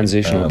 Hugely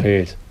transitional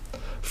period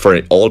for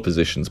all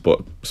positions,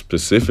 but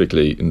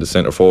specifically in the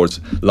centre forwards.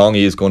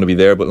 Longy is going to be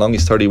there, but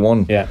Longy's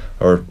 31,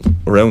 or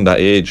around that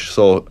age.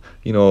 So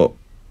you know,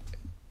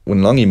 when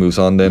Longy moves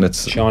on, then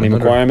it's Shawnee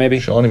Maguire maybe.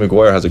 Shawnee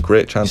Maguire has a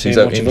great chance. He's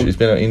out injured. He's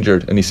been out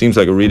injured, and he seems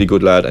like a really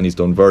good lad, and he's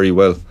done very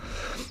well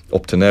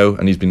up to now.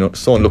 And he's been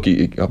so unlucky.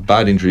 He got a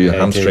bad injury,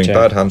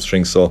 bad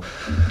hamstring. So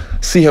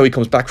see how he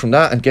comes back from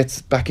that and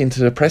gets back into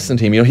the Preston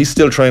team. You know, he's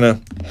still trying to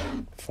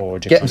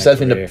get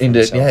himself in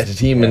the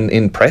team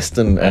in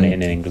Preston and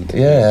in England.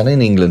 Yeah, and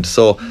in England.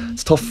 So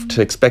it's tough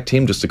to expect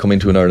him just to come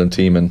into an Ireland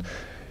team and,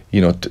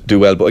 you know, do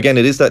well. But again,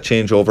 it is that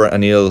changeover,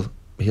 and he'll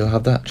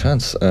have that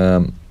chance.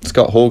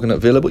 Scott Hogan at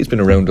Villa, but he's been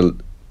around a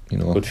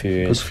good few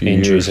years.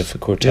 Injuries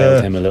have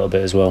curtailed him a little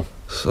bit as well.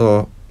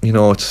 So you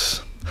know,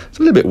 it's a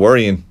little bit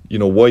worrying. You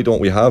know, why don't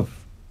we have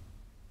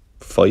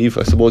 5?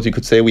 I suppose you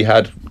could say we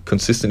had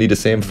consistently the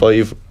same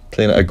 5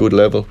 playing at a good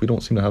level. We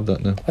don't seem to have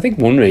that now. I think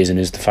one reason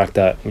is the fact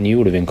that when you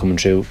would have been coming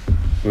through,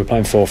 we were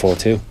playing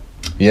 4-4-2.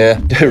 Yeah,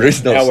 there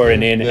is no. Now we're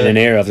in an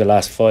era of the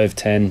last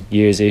 5-10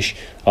 years ish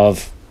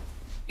of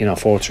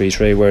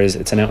 4-3-3, whereas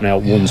it's an out and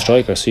out one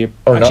striker. So you're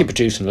actually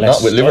producing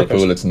less. Not with strikers.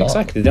 Liverpool, it's not.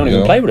 Exactly, they don't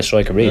even play with a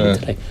striker really,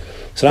 do they?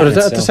 So but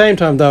at the same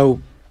time,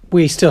 though,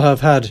 we still have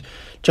had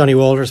Johnny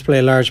Walters play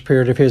a large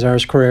period of his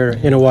Irish career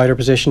in a wider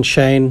position.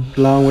 Shane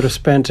Long would have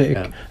spent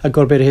a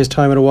good bit of his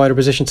time in a wider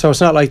position. So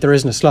it's not like there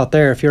isn't a slot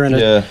there. If you're in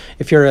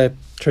if you're a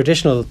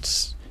traditional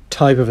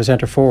type of a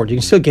centre forward, you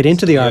can still get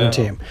into the Ireland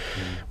team.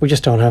 We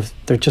just don't have.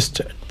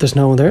 There's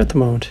no one there at the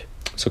moment.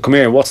 So come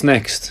here. What's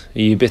next? Are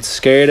you a bit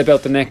scared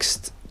about the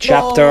next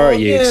chapter? Are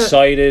you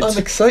excited? I'm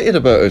excited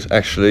about it,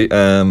 actually.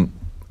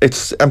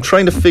 I'm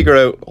trying to figure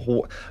out,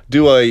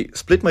 do I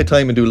split my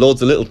time and do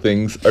loads of little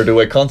things, or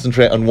do I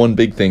concentrate on one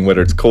big thing,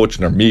 whether it's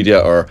coaching or media,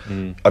 or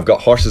I've got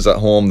horses at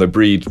home, they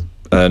breed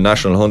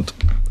national hunt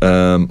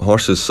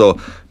horses. So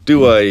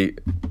do I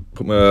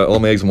put all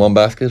my eggs in one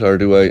basket, or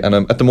do I? And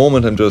at the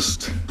moment I'm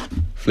just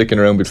flicking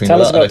around between.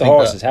 Tell us about the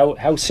horses.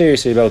 How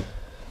seriously about?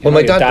 Well,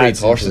 my dad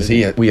breeds horses.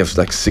 We have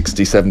like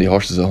 60-70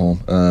 horses at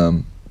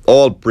home.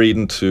 All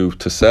breeding to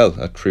sell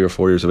at 3 or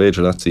 4 years of age,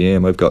 or that's the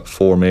aim. I've got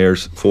 4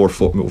 mares.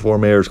 Four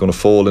mares going to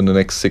foal in the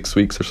next 6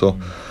 weeks or so.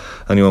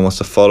 Anyone wants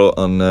to follow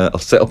on? I'll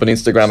set up an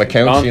Instagram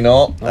account. You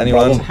know,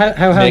 anyone?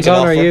 How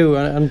hands-on are you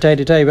on a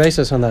day-to-day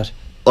basis on that?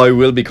 I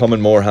will be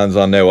coming more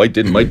hands-on now. I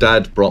didn't. My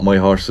dad brought my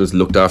horses,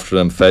 looked after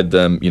them, fed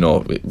them. You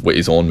know, with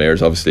his own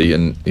mares, obviously,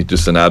 and it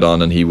just an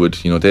add-on. And he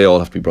would, you know, they all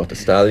have to be brought to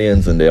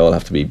stallions, and they all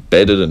have to be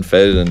bedded and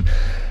fed,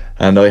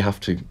 and I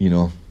have to, you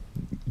know,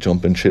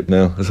 jump and chip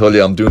now. I told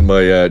you I'm doing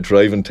my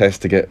driving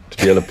test to be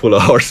able to pull a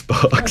horse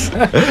box.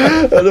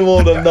 At the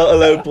moment I'm not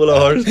allowed to pull a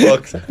horse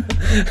box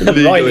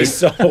legally.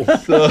 So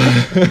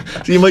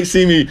you might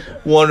see me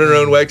wandering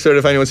around Wexford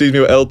if anyone sees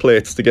me with L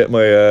plates to get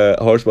my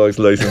horse box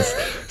licence.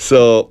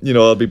 So you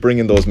know, I'll be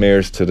bringing those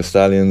mares to the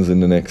stallions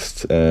in the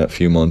next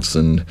few months.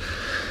 And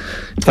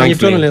you've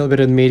done a little bit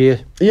of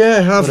media. Yeah,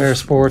 I have. With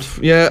sport.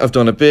 Yeah, I've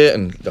done a bit,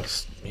 and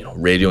that's, you know,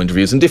 radio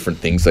interviews and different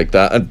things like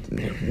that,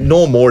 and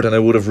no more than I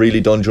would have really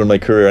done during my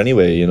career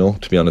anyway, you know,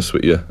 to be honest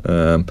with you.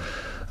 And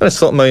it's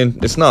something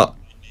it's not,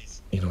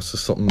 you know, it's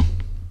just something,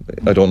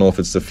 I don't know if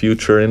it's the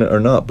future in it or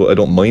not, but I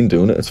don't mind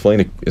doing it. It's fine.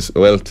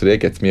 Today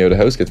it gets me out of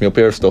the house, gets me up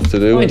here, stuff to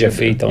do. Find your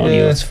feet on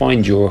you. Let's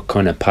find your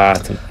kind of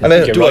path. And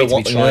then do I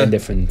want to try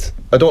different?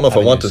 I don't know if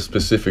I want to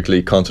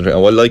specifically concentrate. I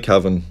like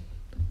having,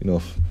 you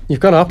know,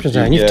 you've got options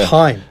now. And you've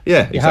time.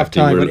 Yeah, you have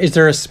time. But is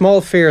there a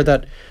small fear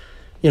that,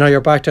 you know,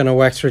 you're back down at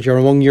Wexford, you're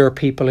among your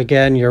people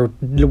again, you're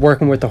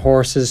working with the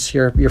horses,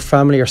 your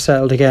family are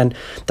settled again,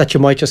 that you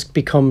might just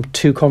become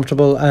too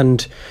comfortable,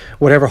 and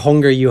whatever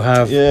hunger you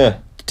have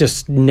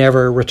just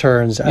never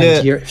returns,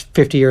 and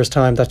 50 years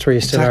time, that's where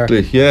you still are.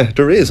 Yeah,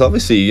 there is,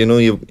 obviously, you know,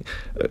 you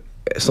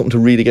something to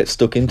really get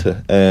stuck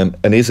into. And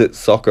is it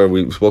soccer?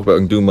 We spoke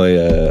about,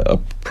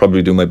 I'll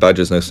probably do my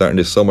badges now starting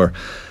this summer.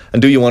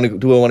 And do I want to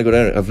go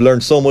down? I've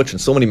learned so much, and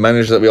so many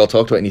managers that we all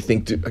talk about, and you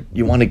think,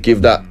 you want to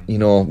give that, you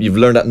know, you've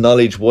learned that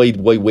knowledge, why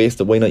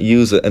waste it, why not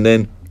use it? And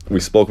then we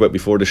spoke about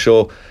before the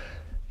show,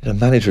 a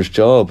manager's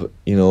job,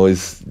 you know,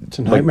 it's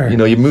a nightmare. You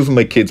know, you're moving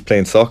my kids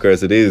playing soccer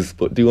as it is,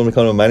 but do you want to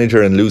become a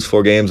manager and lose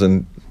 4 games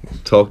and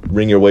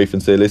ring your wife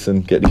and say,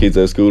 listen, get the kids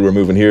out of school, we're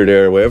moving here,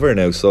 there, wherever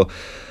now? So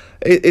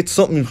it's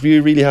something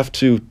you really have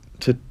to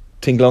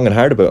think long and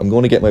hard about. I'm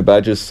going to get my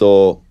badges,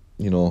 so,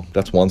 you know,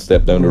 that's one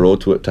step down the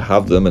road to it, to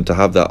have them and to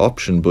have that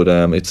option. But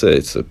it's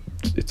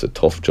a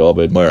tough job.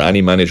 I admire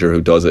any manager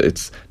who does it.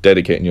 It's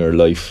dedicating your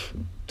life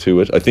to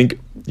it. I think,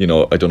 you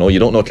know, I don't know, you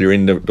don't know till you're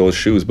in those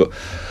shoes, but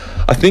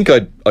I think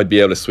I'd be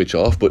able to switch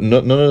off, but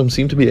none of them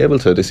seem to be able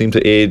to. They seem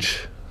to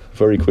age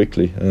very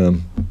quickly.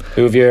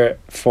 Who of your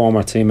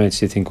former teammates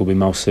do you think will be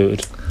most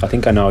suited? I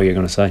think I know what you're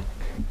going to say.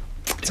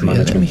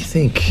 Let me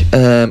think.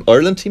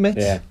 Ireland teammates?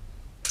 Yeah.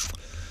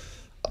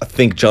 I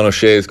think John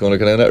O'Shea is going to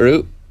go down that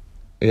route.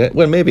 Yeah,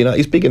 well, maybe not.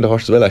 He's big into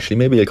horses as well, actually.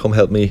 Maybe he'll come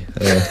help me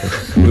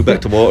move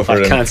back to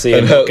Waterford. I can't see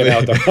him looking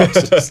out the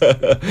horses.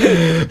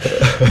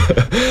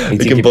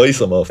 He can buy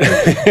some off me.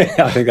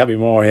 I think that'd be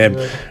more him.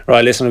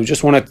 Right, listen, I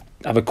just want to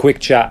have a quick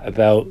chat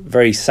about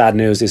very sad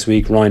news this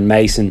week. Ryan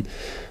Mason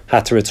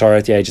had to retire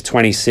at the age of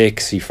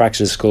 26. He fractured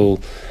his skull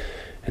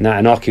in that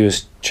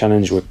innocuous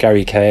challenge with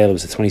Gary Cale. It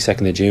was the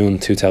 22nd of June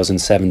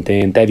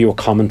 2017. Dave, you were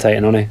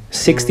commentating on it.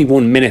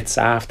 61 minutes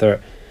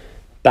after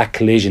that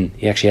collision,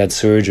 he actually had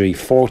surgery,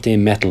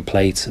 14 metal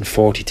plates and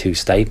 42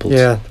 staples.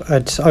 Yeah, I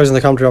was in the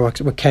commentary box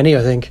with Kenny,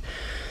 I think.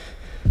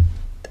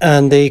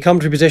 And the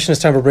commentary position at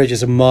Stamford Bridge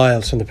is a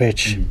mile from the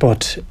pitch,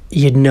 but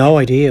you had no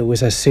idea it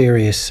was as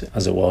serious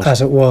as it was,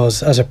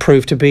 as it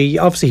proved to be.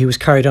 Obviously, he was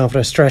carried off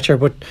on a stretcher,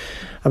 but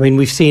I mean,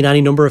 we've seen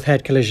any number of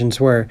head collisions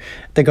where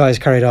the guy's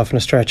carried off on a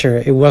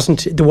stretcher. There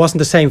wasn't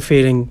the same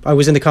feeling. I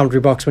was in the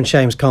commentary box when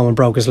Seamus Coleman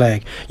broke his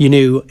leg. You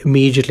knew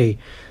immediately,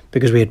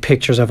 because we had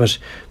pictures of it,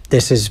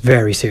 this is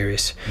very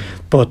serious.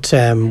 But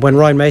when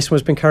Ryan Mason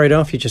was being carried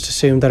off, you just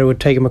assumed that it would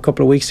take him a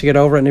couple of weeks to get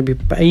over it.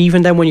 And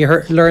even then, when you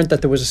learned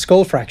that there was a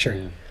skull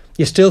fracture,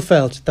 you still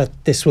felt that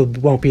this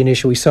won't be an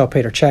issue. We saw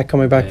Peter Cech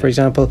coming back, for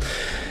example.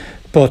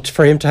 But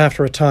for him to have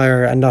to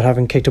retire and not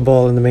having kicked a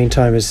ball in the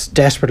meantime is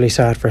desperately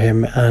sad for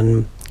him.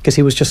 And because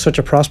he was just such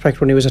a prospect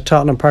when he was at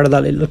Tottenham, part of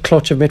that little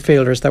clutch of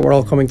midfielders that were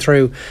all coming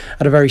through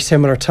at a very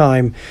similar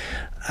time.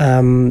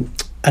 And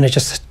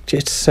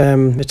it's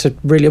a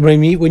really,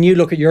 when you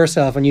look at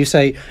yourself and you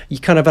say you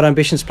kind of had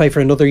ambitions to play for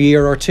another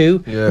year or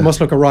two, you must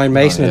look at Ryan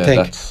Mason and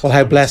think, well,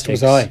 how blessed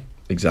was I?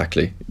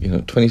 Exactly.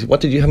 20.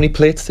 How many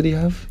plates did he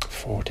have?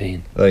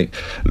 14. Like,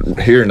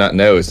 hearing that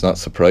now, it's not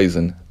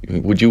surprising.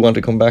 Would you want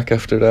to come back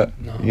after that?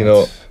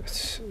 No,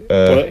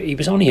 but he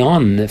was only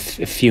on a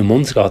few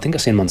months ago. I think I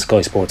seen him on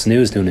Sky Sports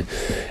News doing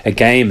a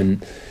game,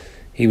 and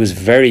he was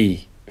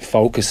very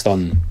focused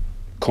on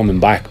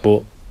coming back,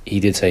 but he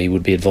did say he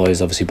would be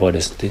advised, obviously, by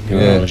the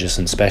neurologists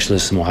and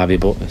specialists and what have you.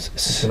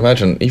 But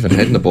imagine even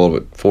hitting the ball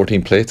with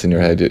 14 plates in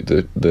your head.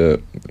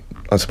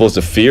 I suppose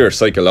the fear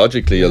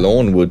psychologically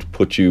alone would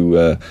put you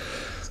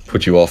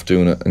off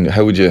doing it. And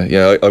how would you?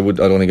 Yeah, I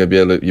would. I don't think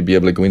you'd be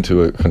able to go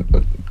into a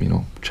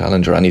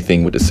challenge or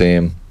anything with the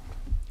same.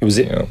 It was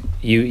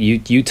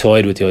you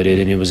toyed with the idea,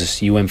 didn't you?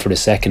 You went for the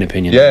second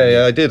opinion.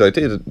 Yeah, I did.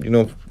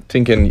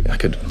 Thinking I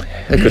could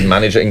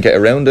manage it and get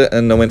around it,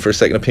 and I went for a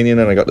second opinion,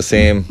 and I got the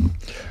same.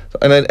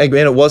 And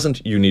again, it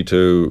wasn't you need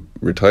to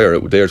retire.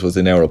 Theirs was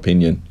in our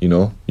opinion.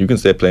 You can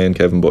stay playing,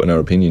 Kevin, but in our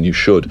opinion, you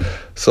should.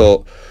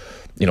 So,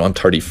 I'm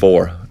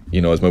 34.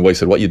 As my wife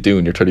said, what you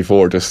doing? You're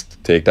 34.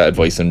 Just take that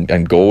advice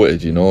and go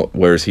with it.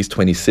 Whereas he's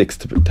 26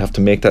 to have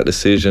to make that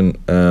decision.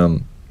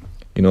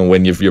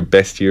 When you've your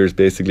best years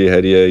basically ahead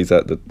of you, he's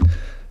at the.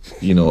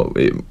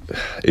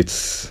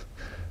 It's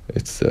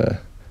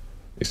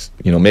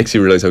makes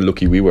you realise how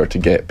lucky we were to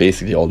get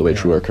basically all the way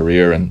through our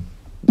career and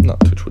not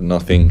touch with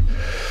nothing.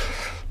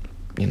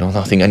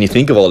 Nothing, and you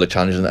think of all the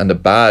challenges and the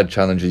bad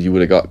challenges you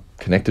would have got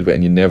connected with,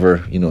 and you never,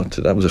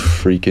 that was a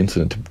freak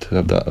incident to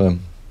have that.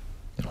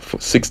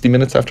 60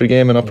 minutes after a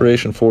game in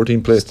operation,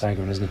 14 plates.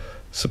 Staggering, isn't it?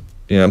 So,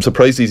 I'm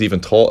surprised he's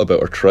even thought about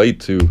or tried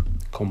to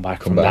come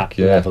back from that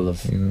level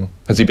of.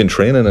 Has he been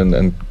training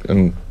and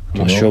I'm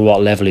not sure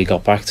what level he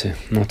got back to.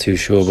 Not too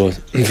sure, but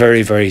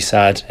very, very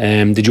sad.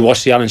 Did you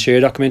watch the Alan Shearer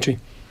documentary?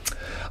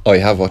 I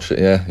have watched it.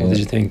 Yeah. What did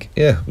you think?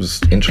 Yeah, it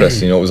was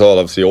interesting. It was all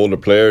obviously older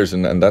players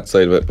and that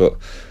side of it, but.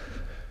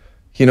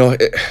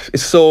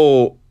 It's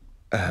so,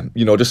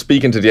 just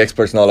speaking to the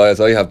experts and all as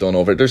I have done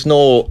over it, there's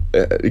no,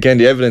 again,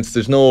 the evidence,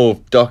 there's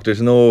no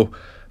there's no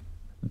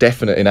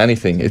definite in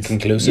anything. It's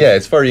inconclusive. Yeah,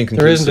 it's very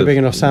inconclusive. There isn't a big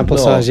enough sample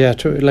size,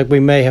 we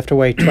may have to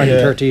wait 20,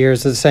 30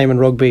 years. It's the same in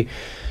rugby.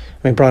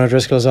 I mean, Brian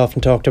O'Driscoll has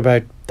often talked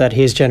about that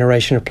his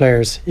generation of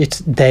players,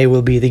 they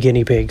will be the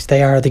guinea pigs.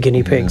 They are the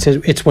guinea pigs.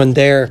 It's when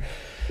they're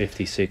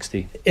 50,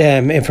 60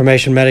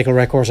 information medical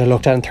records are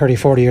looked at in 30,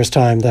 40 years'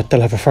 time that they'll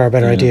have a far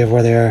better idea of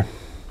where they are.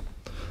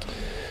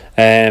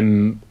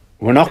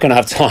 We're not going to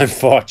have time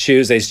for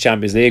Tuesday's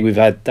Champions League. We've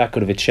had that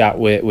good of a chat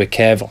with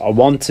Kev. I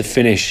want to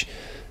finish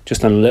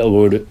just on a little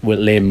word with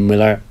Liam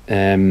Miller.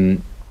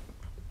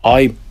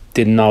 I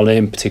didn't know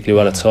Liam particularly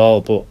well at all,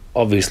 but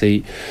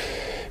obviously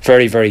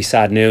very, very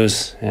sad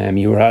news.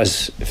 You were at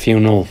his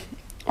funeral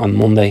on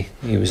Monday.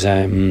 He was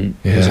an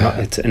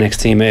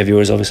ex-teammate of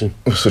yours, obviously.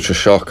 It was such a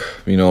shock.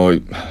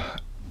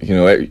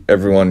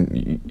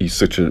 Everyone. Was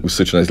such a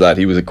nice lad.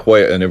 He was a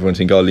quiet, and everyone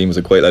think, Liam was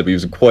a quiet lad, but he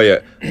was a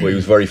quiet. But he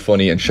was very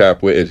funny and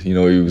sharp-witted.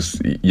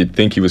 You'd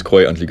think he was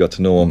quiet until you got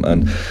to know him,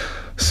 and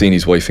seeing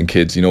his wife and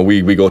kids.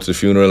 We go to the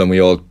funeral and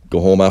we all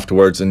go home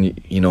afterwards, and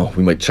we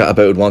might chat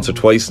about it once or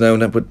twice now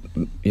and then, but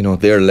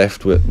they're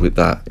left with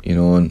that.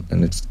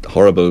 And it's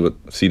horrible.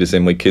 But see the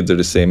same. My kids are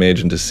the same age,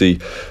 and to see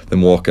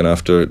them walking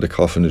after the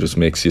coffin, it just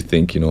makes you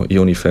think. He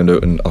only found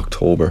out in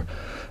October.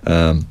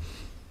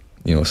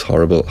 It's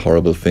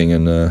horrible thing,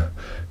 and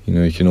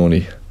you can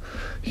only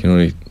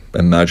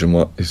imagine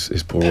what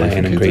his poor wife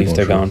pain and grief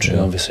they're going through.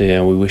 Yeah. Obviously,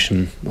 yeah, we wish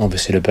them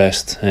obviously the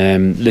best.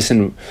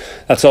 Listen,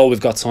 that's all we've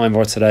got time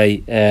for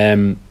today.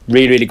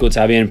 Really good to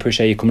have you and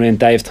appreciate you coming in,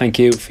 Dave. Thank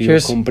you for your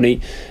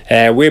company.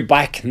 We're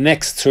back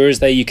next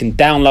Thursday. You can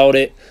download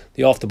it,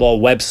 the Off the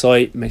Ball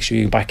website. Make sure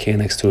you're back here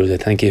next Thursday.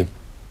 Thank you.